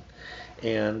system.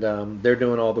 And they're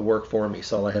doing all the work for me,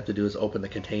 so all I have to do is open the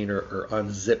container or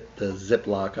unzip the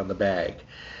Ziploc on the bag.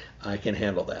 I can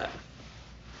handle that.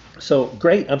 So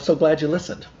great, I'm so glad you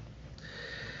listened.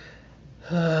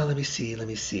 Let me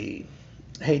see.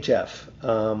 Hey Jeff,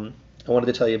 I wanted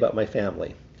to tell you about my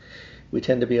family. We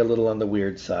tend to be a little on the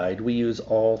weird side. We use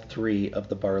all 3 of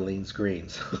the Barlean's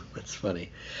greens. That's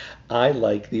funny. I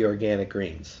like the organic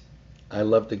greens. I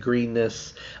love the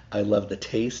greenness. I love the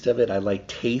taste of it. I like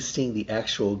tasting the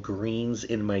actual greens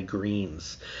in my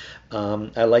greens.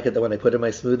 I like it that when I put in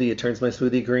my smoothie, it turns my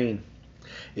smoothie green.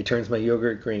 It turns my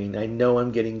yogurt green. I know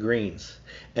I'm getting greens.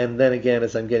 And then again,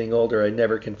 as I'm getting older, I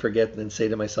never can forget and say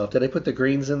to myself, did I put the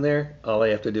greens in there? All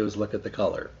I have to do is look at the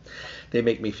color. They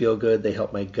make me feel good. They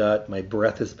help my gut. My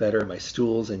breath is better. My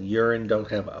stools and urine don't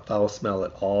have a foul smell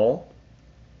at all.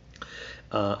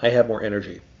 I have more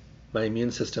energy. My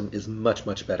immune system is much,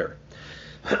 much better.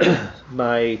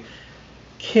 My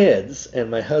kids and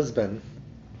my husband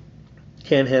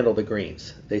can't handle the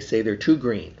greens. They say they're too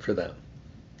green for them.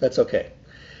 That's okay.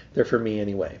 They're for me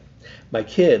anyway. My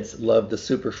kids love the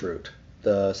superfruit,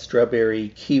 the strawberry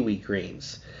kiwi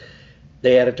greens.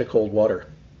 They add it to cold water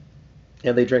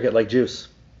and they drink it like juice.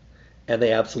 And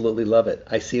they absolutely love it.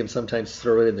 I see them sometimes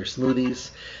throw it in their smoothies.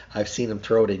 I've seen them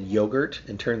throw it in yogurt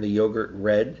and turn the yogurt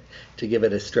red to give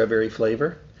it a strawberry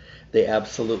flavor. They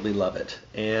absolutely love it.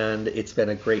 And it's been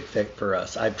a great fit for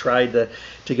us. I've tried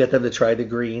to get them to try the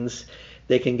greens.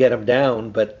 They can get them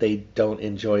down, but they don't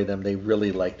enjoy them. They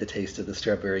really like the taste of the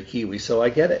strawberry kiwi. So I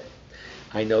get it.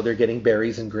 I know they're getting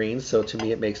berries and greens, so to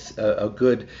me it makes a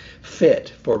good fit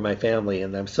for my family.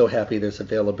 And I'm so happy there's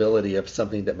availability of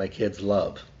something that my kids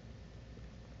love.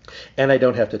 And I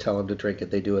don't have to tell them to drink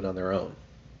it. They do it on their own.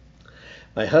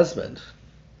 My husband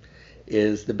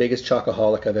is the biggest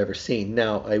chocoholic I've ever seen.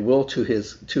 Now, I will, to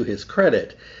his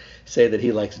credit, say that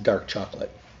he likes dark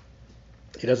chocolate.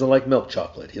 He doesn't like milk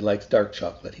chocolate. He likes dark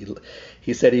chocolate.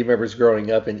 He said he remembers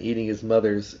growing up and eating his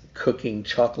mother's cooking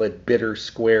chocolate bitter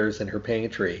squares in her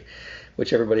pantry,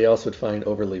 which everybody else would find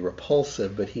overly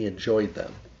repulsive, but he enjoyed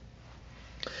them.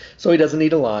 So he doesn't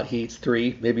eat a lot. He eats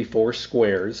 3, maybe 4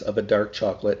 squares of a dark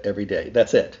chocolate every day.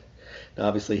 That's it. Now,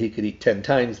 obviously, he could eat 10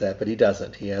 times that, but he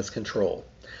doesn't. He has control.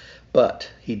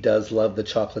 But he does love the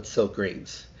chocolate silk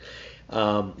greens.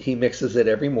 He mixes it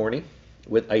every morning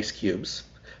with ice cubes,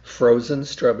 frozen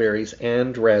strawberries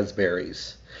and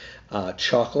raspberries,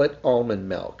 chocolate almond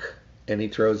milk, and he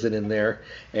throws it in there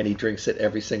and he drinks it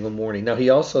every single morning. Now, he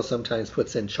also sometimes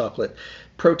puts in chocolate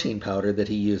protein powder that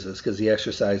he uses because he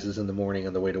exercises in the morning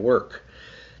on the way to work.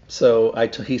 So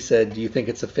he said, do you think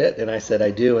it's a fit? And I said,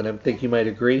 I do. And I think you might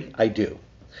agree. I do.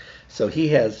 So he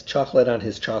has chocolate on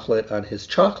his chocolate on his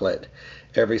chocolate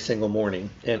every single morning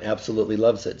and absolutely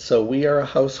loves it. So we are a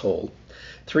household.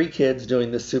 3 kids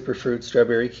doing the superfruit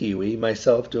strawberry kiwi,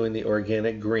 myself doing the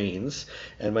organic greens,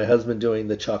 and my husband doing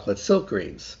the chocolate silk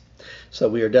greens. So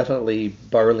we are definitely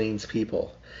Barlean's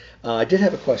people. I did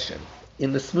have a question.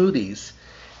 In the smoothies,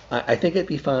 I think it'd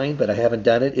be fine, but I haven't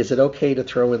done it. Is it okay to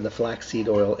throw in the flaxseed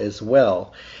oil as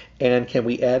well? And can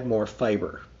we add more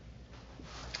fiber?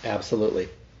 Absolutely.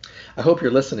 I hope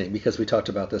you're listening because we talked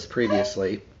about this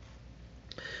previously.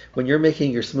 When you're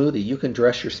making your smoothie, you can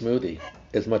dress your smoothie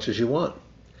as much as you want.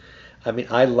 I mean,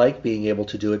 I like being able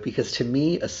to do it because to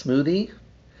me, a smoothie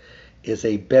is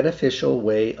a beneficial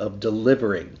way of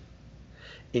delivering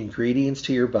ingredients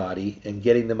to your body and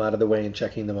getting them out of the way and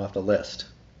checking them off the list.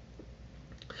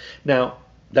 Now,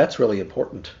 that's really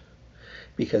important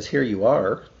because here you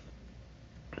are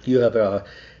You have a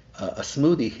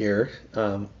smoothie here.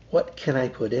 What can I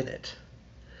put in it?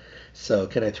 So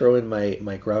can I throw in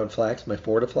my ground flax, my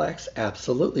Fortiflax?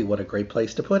 Absolutely. What a great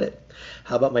place to put it.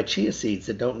 How about my chia seeds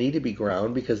that don't need to be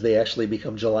ground because they actually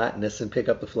become gelatinous and pick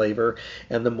up the flavor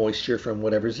and the moisture from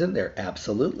whatever's in there?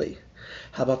 Absolutely.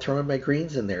 How about throwing my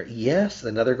greens in there? Yes,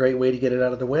 another great way to get it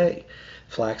out of the way.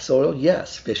 Flax oil,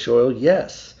 yes. Fish oil,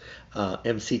 yes.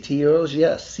 MCT oils,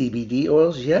 yes. CBD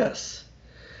oils, yes.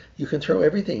 You can throw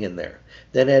everything in there.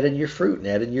 Then add in your fruit and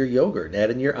add in your yogurt and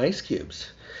add in your ice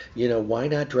cubes. Why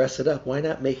not dress it up? Why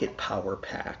not make it power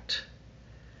packed?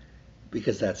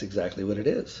 Because that's exactly what it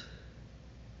is.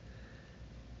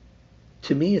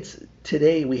 To me, it's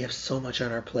today we have so much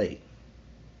on our plate.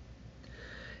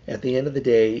 At the end of the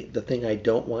day, the thing I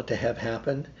don't want to have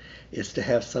happen is to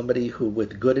have somebody who,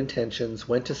 with good intentions,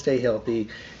 went to stay healthy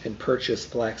and purchased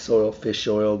flax oil, fish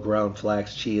oil, ground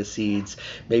flax, chia seeds,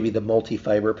 maybe the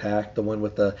multi-fiber pack, the one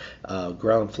with the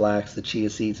ground flax, the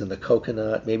chia seeds, and the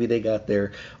coconut. Maybe they got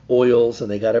their oils and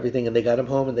they got everything and they got them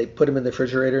home and they put them in the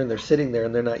refrigerator and they're sitting there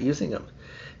and they're not using them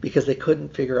because they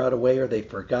couldn't figure out a way, or they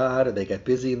forgot, or they got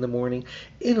busy in the morning.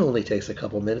 It only takes a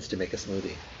couple minutes to make a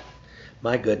smoothie.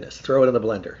 My goodness, throw it in the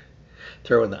blender.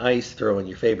 Throw in the ice, throw in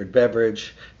your favorite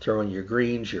beverage, throw in your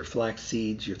greens, your flax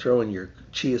seeds, you throw in your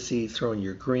chia seeds, throw in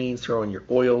your greens, throw in your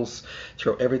oils,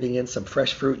 throw everything in, some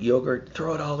fresh fruit, yogurt,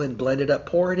 throw it all in, blend it up,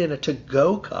 pour it in a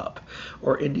to-go cup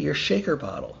or into your shaker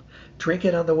bottle. Drink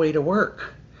it on the way to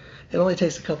work. It only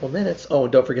takes a couple minutes. Oh,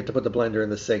 and don't forget to put the blender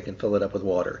in the sink and fill it up with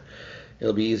water.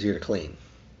 It'll be easier to clean.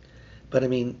 But I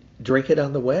mean, drink it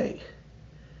on the way.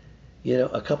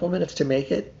 A couple minutes to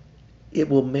make it, it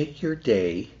will make your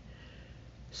day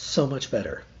so much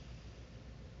better.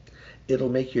 It'll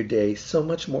make your day so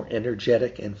much more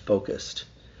energetic and focused.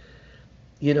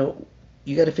 You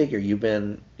got to figure you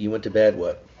went to bed,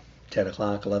 what, 10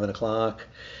 o'clock, 11 o'clock,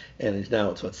 and now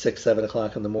it's what, 6, 7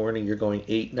 o'clock in the morning. You're going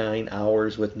 8, 9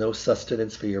 hours with no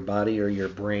sustenance for your body or your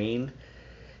brain,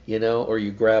 or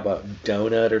you grab a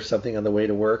donut or something on the way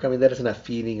to work. I mean, that is not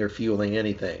feeding or fueling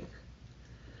anything.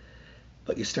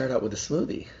 But you start out with a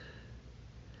smoothie.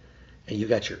 And you've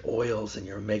got your oils and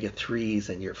your omega-3s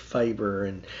and your fiber,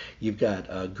 and you've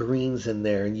got greens in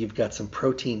there, and you've got some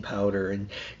protein powder, and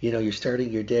you're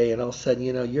starting your day, and all of a sudden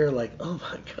you're like, oh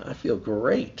my God, I feel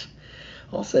great.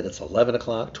 All of a sudden it's 11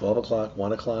 o'clock, 12 o'clock,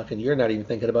 1 o'clock, and you're not even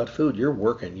thinking about food. You're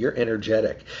working, you're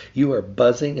energetic, you are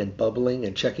buzzing and bubbling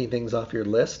and checking things off your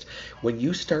list. When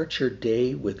you start your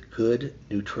day with good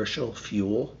nutritional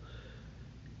fuel,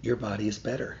 your body is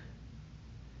better.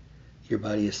 Your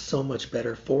body is so much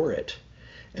better for it.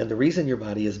 And the reason your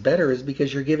body is better is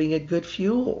because you're giving it good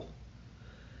fuel.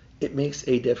 It makes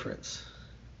a difference.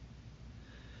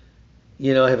 I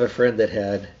have a friend that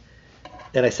had,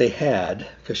 and I say had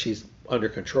because she's under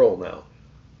control now,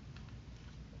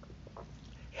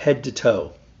 head to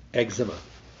toe eczema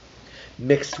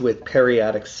mixed with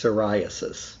periodic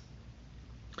psoriasis.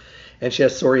 And she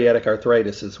has psoriatic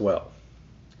arthritis as well.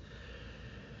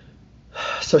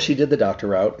 So she did the doctor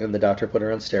route, and the doctor put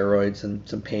her on steroids and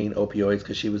some pain opioids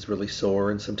because she was really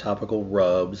sore, and some topical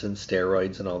rubs and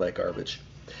steroids and all that garbage.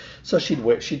 So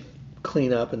she'd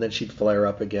clean up, and then she'd flare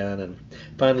up again. And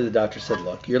finally, the doctor said,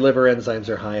 "Look, your liver enzymes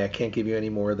are high. I can't give you any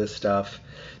more of this stuff.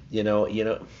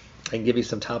 I can give you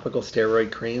some topical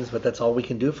steroid creams, but that's all we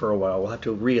can do for a while. We'll have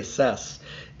to reassess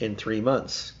in 3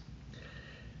 months."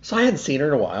 So I hadn't seen her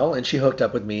in a while, and she hooked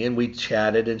up with me, and we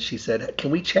chatted, and she said, "Can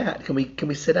we chat? Can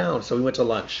we sit down?" So we went to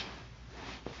lunch.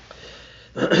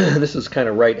 This was kind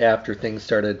of right after things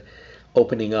started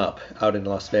opening up out in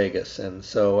Las Vegas, and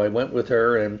so I went with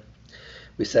her, and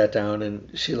we sat down, and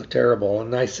she looked terrible,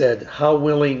 and I said, "How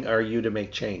willing are you to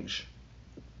make change?"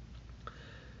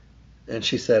 And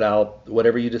she said,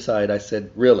 "Whatever you decide." I said,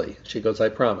 "Really?" She goes, "I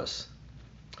promise."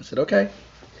 I said, "Okay."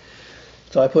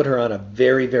 So I put her on a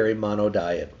very, very mono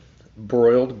diet.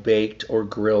 Broiled, baked, or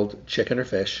grilled chicken or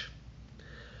fish.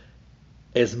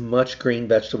 As much green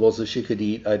vegetables as she could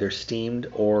eat, either steamed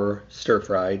or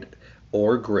stir-fried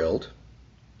or grilled.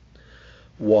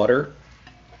 Water,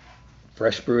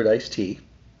 fresh brewed iced tea.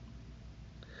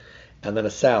 And then a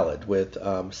salad with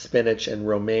spinach and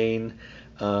romaine.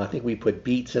 I think we put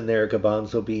beets in there,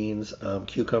 garbanzo beans,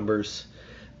 cucumbers.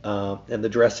 And the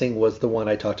dressing was the one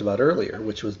I talked about earlier,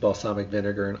 which was balsamic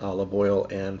vinegar and olive oil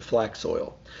and flax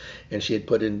oil. And she had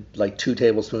put in like 2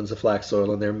 tablespoons of flax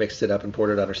oil in there, mixed it up, and poured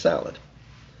it on her salad.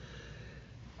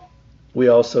 We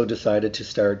also decided to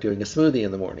start doing a smoothie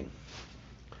in the morning.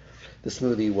 The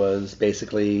smoothie was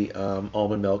basically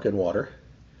almond milk and water,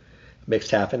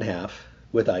 mixed half and half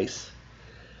with ice,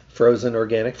 frozen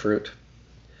organic fruit,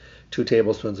 2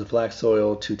 tablespoons of flax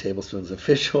oil, 2 tablespoons of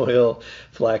fish oil,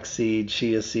 flax seed,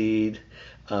 chia seed,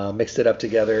 mixed it up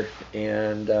together,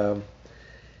 and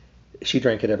she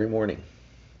drank it every morning.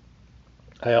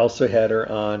 I also had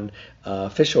her on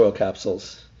fish oil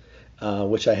capsules,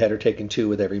 which I had her taking 2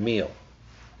 with every meal.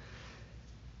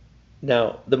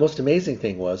 Now, the most amazing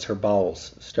thing was her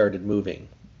bowels started moving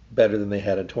better than they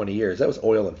had in 20 years. That was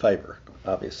oil and fiber,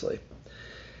 obviously.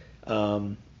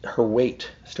 Her weight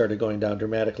started going down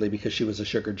dramatically because she was a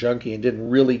sugar junkie and didn't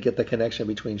really get the connection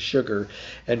between sugar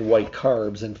and white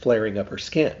carbs and flaring up her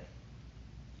skin.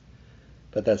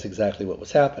 But that's exactly what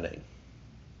was happening.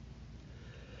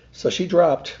 So she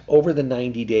dropped over the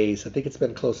 90 days. I think it's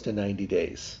been close to 90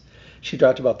 days. She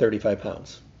dropped about 35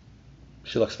 pounds.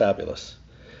 She looks fabulous.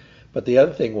 But the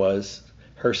other thing was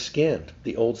her skin.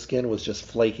 The old skin was just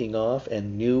flaking off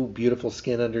and new, beautiful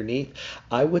skin underneath.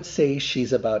 I would say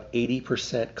she's about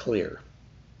 80% clear.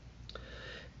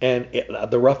 And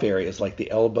the rough areas like the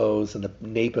elbows and the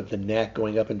nape of the neck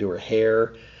going up into her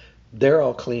hair, they're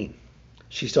all clean.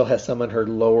 She still has some on her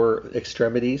lower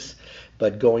extremities,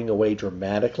 but going away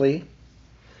dramatically.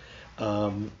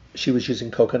 She was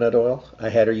using coconut oil. I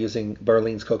had her using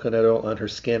Barlean's coconut oil on her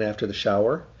skin after the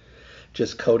shower,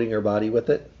 just coating her body with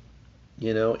it.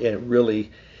 And it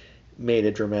really made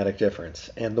a dramatic difference.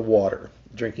 And the water,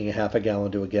 drinking a half a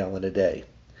gallon to a gallon a day.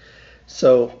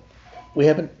 So we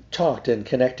haven't talked and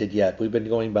connected yet. We've been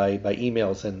going by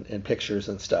emails and pictures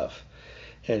and stuff.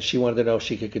 And she wanted to know if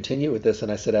she could continue with this,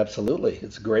 and I said absolutely.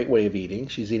 It's a great way of eating.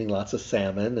 She's eating lots of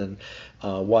salmon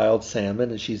and wild salmon,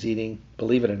 and she's eating,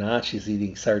 believe it or not, she's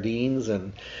eating sardines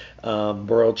and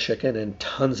broiled chicken and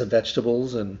tons of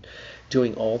vegetables and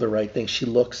doing all the right things. She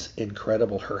looks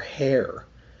incredible. Her hair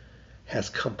has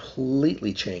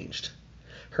completely changed.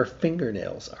 Her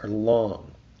fingernails are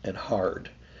long and hard,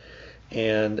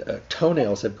 and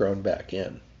toenails have grown back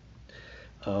in.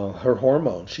 Her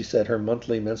hormones, she said her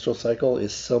monthly menstrual cycle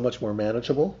is so much more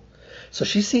manageable. So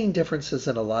she's seeing differences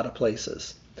in a lot of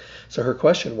places. So her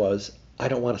question was, I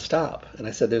don't want to stop. And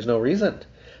I said, there's no reason.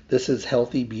 This is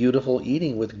healthy, beautiful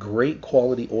eating with great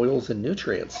quality oils and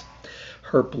nutrients.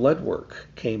 Her blood work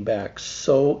came back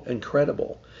so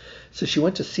incredible. So she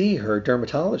went to see her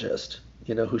dermatologist,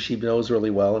 who she knows really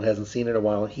well and hasn't seen in a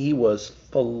while. He was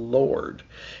floored.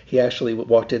 He actually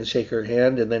walked in, shake her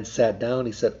hand, and then sat down.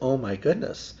 He said, oh my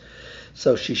goodness.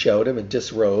 So she showed him and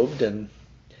disrobed and,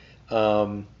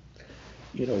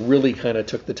 really kind of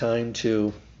took the time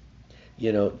to,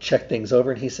 check things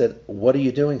over. And he said, what are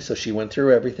you doing? So she went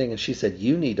through everything and she said,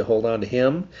 you need to hold on to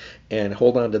him and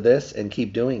hold on to this and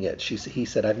keep doing it. He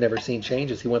said, I've never seen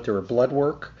changes. He went through her blood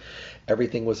work.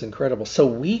 Everything was incredible. So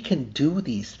we can do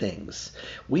these things.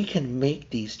 We can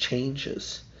make these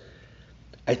changes.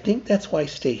 I think that's why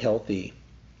Stay Healthy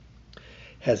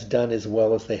has done as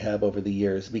well as they have over the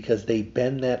years, because they've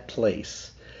been that place.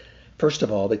 First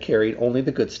of all, they carried only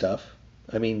the good stuff.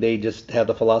 I mean, they just had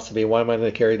the philosophy, why am I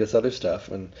going to carry this other stuff?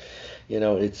 And,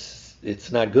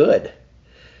 it's not good.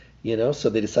 So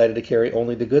they decided to carry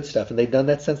only the good stuff. And they've done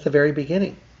that since the very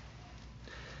beginning.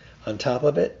 On top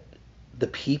of it, the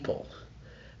people,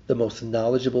 the most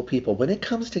knowledgeable people. When it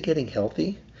comes to getting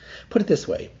healthy, put it this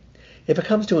way. If it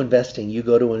comes to investing, you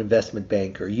go to an investment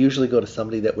banker. You usually go to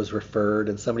somebody that was referred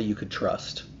and somebody you could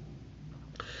trust.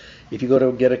 If you go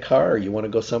to get a car, you want to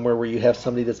go somewhere where you have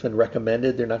somebody that's been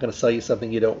recommended. They're not going to sell you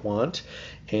something you don't want,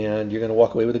 and you're going to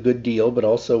walk away with a good deal, but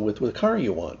also with a car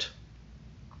you want.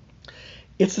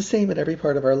 It's the same in every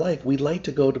part of our life. We like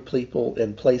to go to people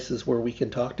and places where we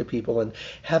can talk to people and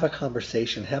have a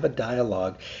conversation, have a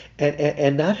dialogue,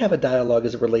 and not have a dialogue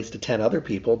as it relates to 10 other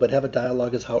people, but have a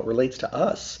dialogue as how it relates to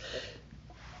us,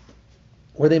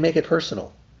 where they make it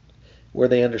personal, where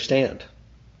they understand,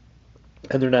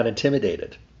 and they're not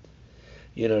intimidated,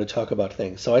 to talk about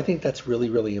things. So I think that's really,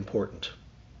 really important.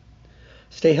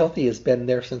 Stay Healthy has been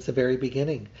there since the very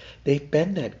beginning. They've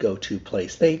been that go-to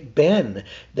place. They've been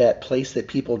that place that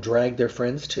people drag their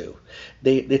friends to.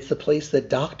 It's the place that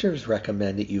doctors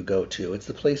recommend that you go to. It's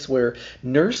the place where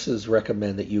nurses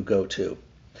recommend that you go to.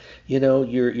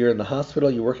 You're in the hospital,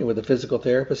 you're working with a physical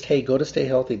therapist. Hey, go to Stay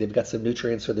Healthy. They've got some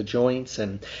nutrients for the joints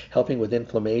and helping with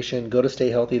inflammation. Go to Stay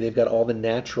Healthy. They've got all the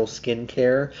natural skin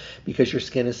care because your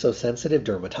skin is so sensitive.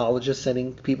 Dermatologists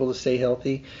sending people to Stay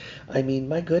Healthy. I mean,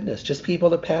 my goodness, just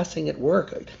people that are passing at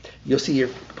work. You'll see your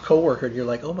coworker and you're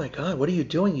like, oh my God, what are you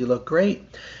doing? You look great.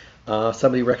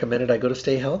 Somebody recommended I go to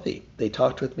Stay Healthy. They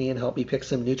talked with me and helped me pick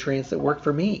some nutrients that work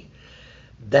for me.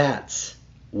 That's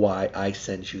why I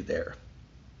send you there.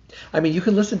 I mean, you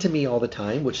can listen to me all the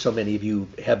time, which so many of you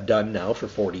have done now for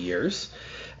 40 years.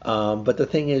 But the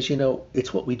thing is,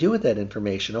 it's what we do with that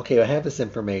information. Okay, I have this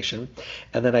information,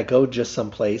 and then I go just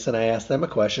someplace and I ask them a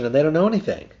question and they don't know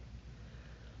anything.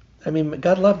 I mean,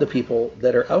 God love the people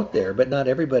that are out there, but not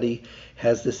everybody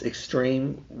has this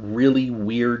extreme, really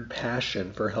weird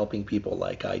passion for helping people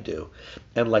like I do,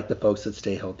 and like the folks that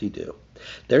Stay Healthy do.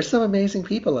 There's some amazing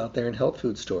people out there in health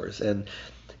food stores, and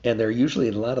they're usually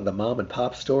in a lot of the mom and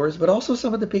pop stores, but also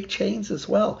some of the big chains as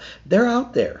well. They're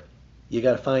out there. You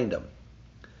got to find them.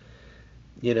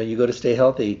 You go to Stay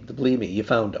Healthy, believe me, you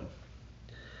found them.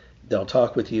 They'll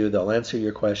talk with you, they'll answer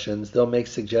your questions, they'll make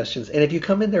suggestions. And if you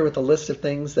come in there with a list of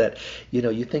things that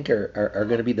you think are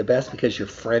going to be the best because your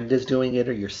friend is doing it,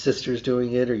 or your sister's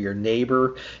doing it, or your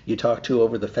neighbor you talk to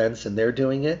over the fence and they're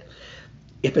doing it,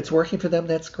 if it's working for them,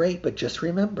 that's great. But just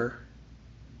remember,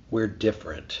 we're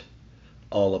different,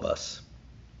 all of us.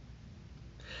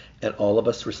 And all of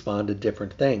us respond to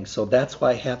different things. So that's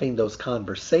why having those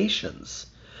conversations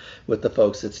with the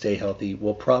folks that Stay Healthy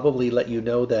will probably let you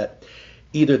know that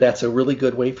either that's a really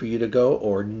good way for you to go,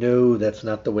 or no, that's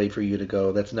not the way for you to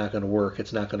go. That's not going to work.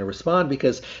 It's not going to respond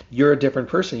because you're a different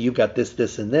person. You've got this,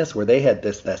 this, and this, where they had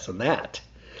this, this, and that.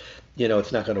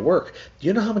 It's not going to work. Do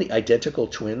you know how many identical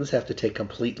twins have to take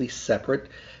completely separate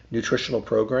nutritional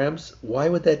programs? Why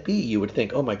would that be? You would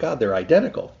think, oh my God, they're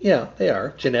identical. Yeah, they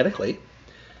are, genetically.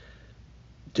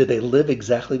 Do they live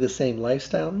exactly the same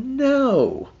lifestyle?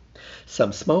 No.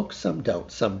 Some smoke, some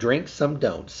don't. Some drink, some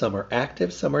don't. Some are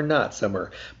active, some are not. Some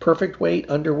are perfect weight,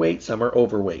 underweight, some are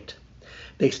overweight.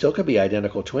 They still could be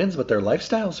identical twins, but their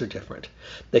lifestyles are different.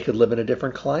 They could live in a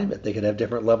different climate. They could have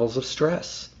different levels of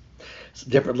stress,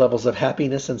 different levels of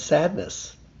happiness and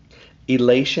sadness,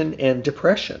 elation and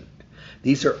depression.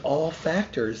 These are all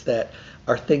factors that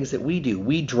are things that we do.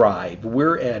 We drive.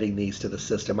 We're adding these to the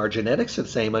system. Our genetics are the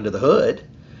same under the hood,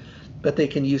 but they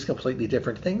can use completely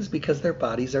different things because their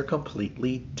bodies are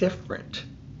completely different.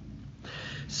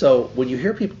 So when you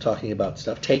hear people talking about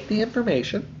stuff, take the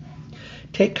information,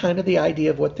 take kind of the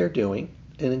idea of what they're doing,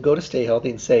 and then go to Stay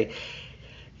Healthy and say,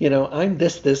 I'm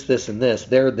this, this, this, and this.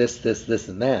 They're this, this, this,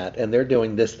 and that, and they're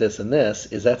doing this, this, and this.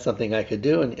 Is that something I could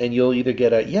do? And you'll either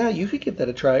get a, yeah, you could give that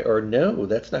a try, or no,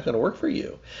 that's not going to work for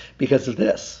you because of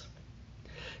this.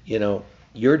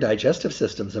 Your digestive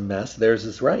system's a mess. Theirs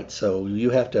is right. So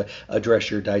you have to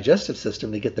address your digestive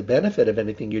system to get the benefit of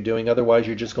anything you're doing. Otherwise,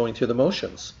 you're just going through the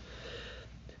motions.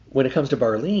 When it comes to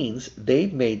Barlean's,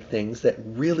 they've made things that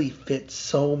really fit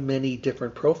so many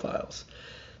different profiles.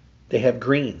 They have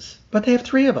greens, but they have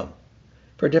 3 of them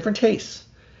for different tastes.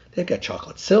 They've got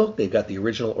chocolate silk. They've got the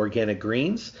original organic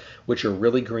greens, which are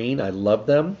really green. I love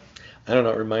them. I don't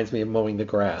know, it reminds me of mowing the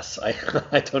grass.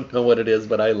 I don't know what it is,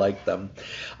 but I like them.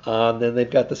 Then they've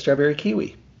got the strawberry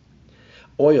kiwi.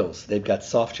 Oils, they've got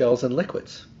soft gels and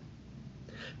liquids.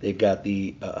 They've got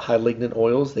the high lignin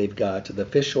oils. They've got the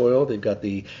fish oil. They've got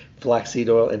the flaxseed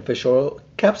oil and fish oil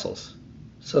capsules.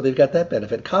 So they've got that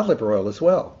benefit. Cod liver oil as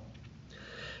well.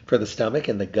 For the stomach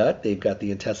and the gut, they've got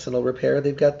the intestinal repair.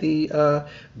 They've got the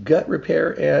gut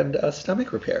repair and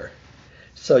stomach repair.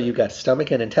 So you've got stomach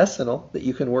and intestinal that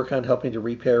you can work on helping to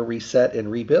repair, reset,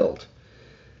 and rebuild.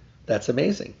 That's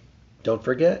amazing. Don't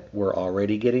forget, we're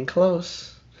already getting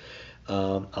close.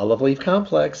 Olive leaf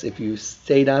complex, if you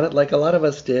stayed on it like a lot of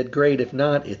us did, great. If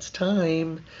not, it's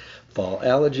time. Fall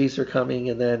allergies are coming,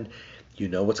 and then you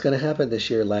know what's going to happen this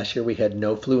year. Last year we had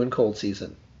no flu and cold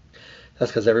season.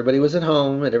 That's because everybody was at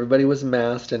home and everybody was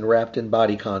masked and wrapped in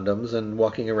body condoms and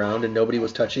walking around, and nobody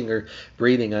was touching or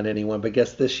breathing on anyone. But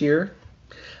guess this year?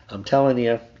 I'm telling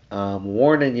you, I'm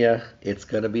warning you, it's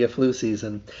going to be a flu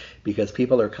season because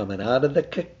people are coming out of the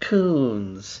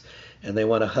cocoons and they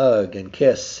want to hug and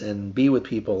kiss and be with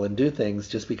people and do things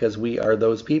just because we are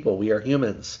those people. We are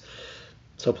humans.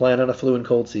 So plan on a flu and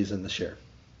cold season this year.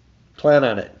 Plan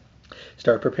on it.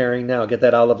 Start preparing now. Get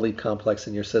that olive leaf complex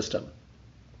in your system.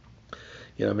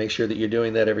 Make sure that you're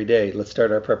doing that every day. Let's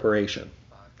start our preparation.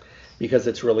 Because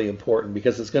it's really important,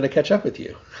 because it's going to catch up with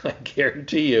you. I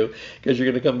guarantee you, because you're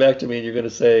going to come back to me and you're going to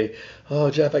say,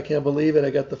 oh, Jeff, I can't believe it. I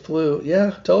got the flu.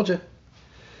 Yeah, told you.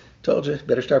 Told you.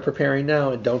 Better start preparing now,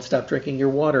 and don't stop drinking your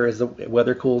water as the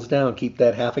weather cools down. Keep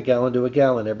that half a gallon to a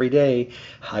gallon every day.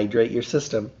 Hydrate your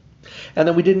system. And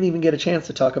then we didn't even get a chance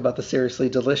to talk about the Seriously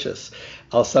Delicious.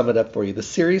 I'll sum it up for you. The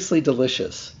Seriously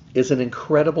Delicious is an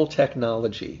incredible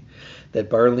technology that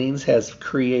Barlean's has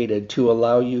created to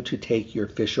allow you to take your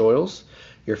fish oils,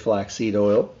 your flaxseed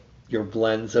oil, your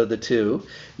blends of the two,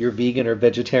 your vegan or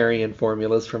vegetarian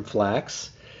formulas from flax,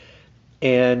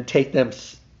 and take them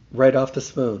right off the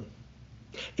spoon.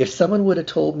 If someone would have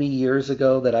told me years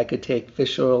ago that I could take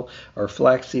fish oil or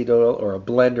flaxseed oil or a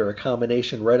blend or a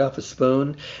combination right off a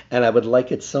spoon and I would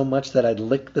like it so much that I'd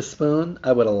lick the spoon,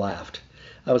 I would have laughed.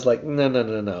 I was like, no, no,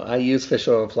 no, no. I use fish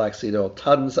oil and flaxseed oil,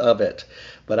 tons of it,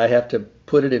 but I have to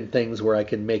put it in things where I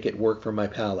can make it work for my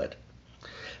palate.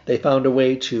 They found a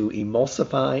way to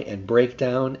emulsify and break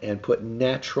down and put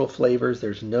natural flavors.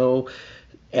 There's no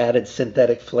added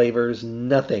synthetic flavors,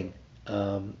 nothing.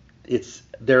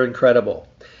 They're incredible.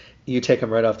 You take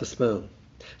them right off the spoon.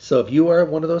 So if you are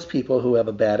one of those people who have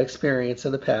a bad experience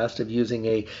in the past of using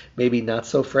a maybe not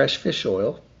so fresh fish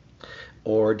oil,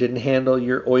 or didn't handle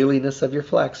your oiliness of your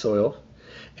flax oil,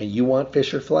 and you want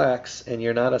fish or flax, and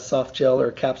you're not a soft gel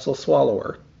or capsule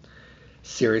swallower,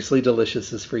 Seriously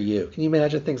Delicious is for you. Can you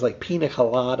imagine things like pina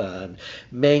colada and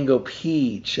mango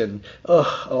peach and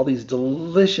all these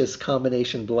delicious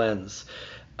combination blends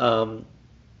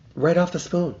right off the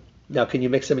spoon? Now, can you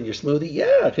mix them in your smoothie?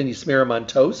 Yeah. Can you smear them on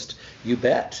toast? You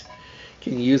bet.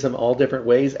 Can you use them all different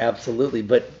ways? Absolutely.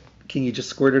 But can you just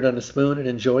squirt it on a spoon and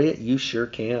enjoy it? You sure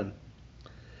can.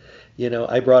 You know,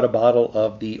 I brought a bottle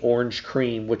of the orange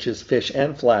cream, which is fish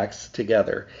and flax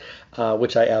together,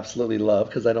 which I absolutely love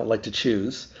because I don't like to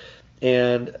choose.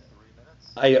 And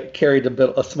I carried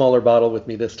a smaller bottle with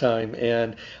me this time,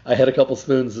 and I had a couple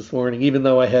spoons this morning, even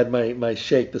though I had my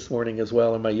shake this morning as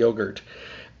well and my yogurt.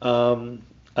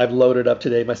 I've loaded up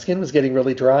today. My skin was getting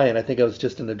really dry, and I think I was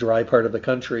just in a dry part of the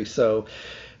country, so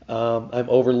I'm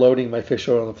overloading my fish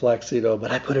oil and flaxseed oil,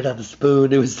 but I put it on the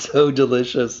spoon. It was so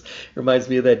delicious. It reminds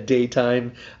me of that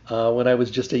daytime when I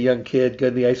was just a young kid,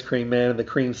 good the ice cream man and the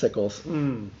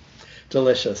creamsicles.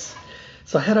 Delicious.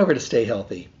 So head over to Stay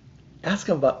Healthy. Ask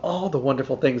them about all the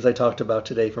wonderful things I talked about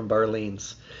today from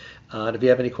Barlean's. And if you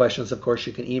have any questions, of course,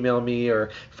 you can email me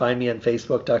or find me on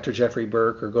Facebook, Dr. Jeffrey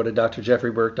Burke, or go to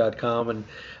drjeffreyburke.com and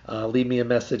leave me a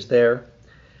message there.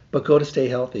 But go to Stay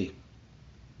Healthy.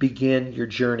 Begin your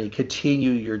journey,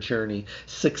 continue your journey,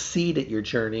 succeed at your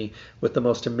journey with the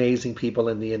most amazing people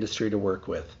in the industry to work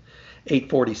with.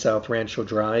 840 South Rancho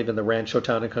Drive in the Rancho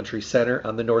Town and Country Center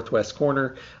on the northwest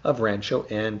corner of Rancho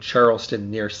and Charleston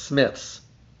near Smith's.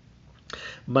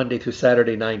 Monday through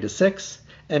Saturday 9 to 6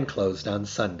 and closed on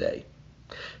Sunday.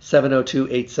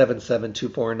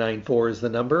 702-877-2494 is the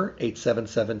number,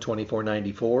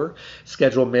 877-2494.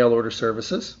 Schedule mail order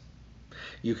services.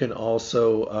 You can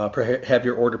also have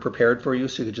your order prepared for you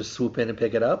so you can just swoop in and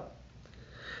pick it up.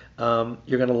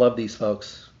 You're going to love these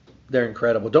folks. They're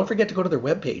incredible. Don't forget to go to their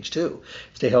webpage too,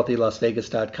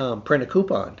 stayhealthylasvegas.com. Print a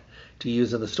coupon to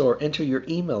use in the store. Enter your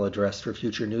email address for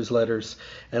future newsletters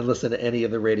and listen to any of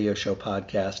the radio show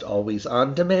podcast, always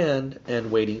on demand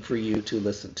and waiting for you to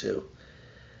listen to.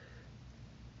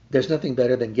 There's nothing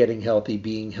better than getting healthy,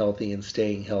 being healthy, and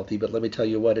staying healthy. But let me tell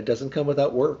you what, it doesn't come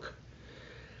without work.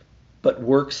 But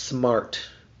work smart.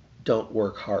 Don't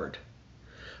work hard.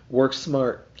 Work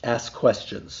smart. Ask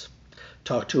questions.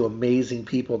 Talk to amazing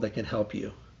people that can help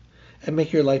you and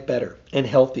make your life better and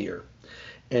healthier,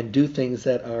 and do things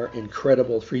that are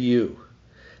incredible for you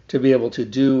to be able to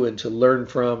do and to learn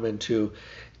from, and to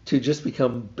just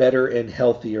become better and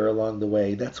healthier along the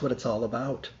way. That's what it's all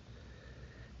about.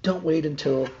 Don't wait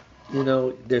until,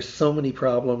 there's so many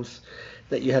problems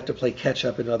that you have to play catch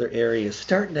up in other areas.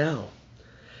 Start now.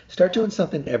 Start doing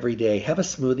something every day. Have a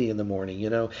smoothie in the morning,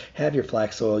 Have your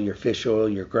flax oil, your fish oil,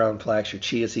 your ground flax, your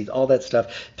chia seeds, all that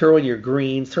stuff. Throw in your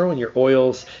greens, throw in your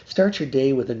oils. Start your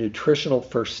day with a nutritional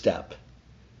first step.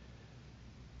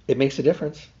 It makes a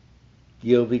difference.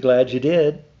 You'll be glad you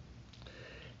did.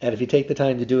 And if you take the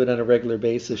time to do it on a regular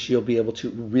basis, you'll be able to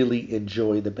really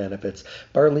enjoy the benefits.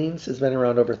 Barlean's has been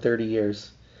around over 30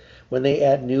 years. When they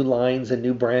add new lines and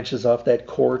new branches off that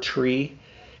core tree,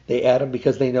 they add them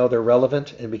because they know they're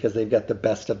relevant and because they've got the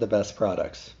best of the best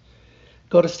products.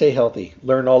 Go to Stay Healthy.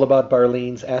 Learn all about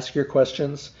Barlean's. Ask your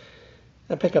questions.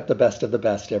 And pick up the best of the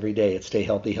best every day at Stay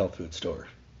Healthy Health Food Store.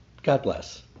 God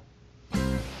bless.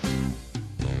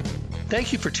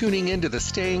 Thank you for tuning in to the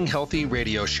Staying Healthy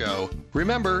radio show.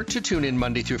 Remember to tune in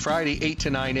Monday through Friday, 8 to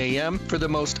 9 a.m. for the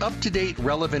most up-to-date,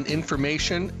 relevant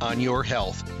information on your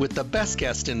health, with the best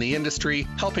guest in the industry,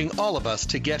 helping all of us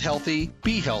to get healthy,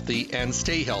 be healthy, and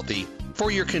stay healthy. For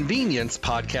your convenience,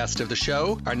 podcasts of the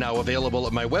show are now available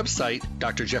at my website,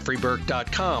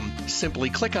 drjeffreyburke.com. Simply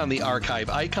click on the archive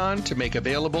icon to make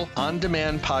available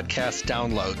on-demand podcast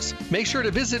downloads. Make sure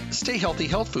to visit Stay Healthy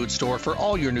Health Food Store for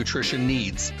all your nutrition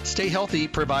needs. Stay Healthy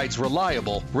provides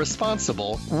reliable,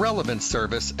 responsible, relevant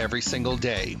service every single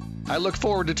day. I look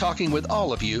forward to talking with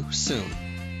all of you soon.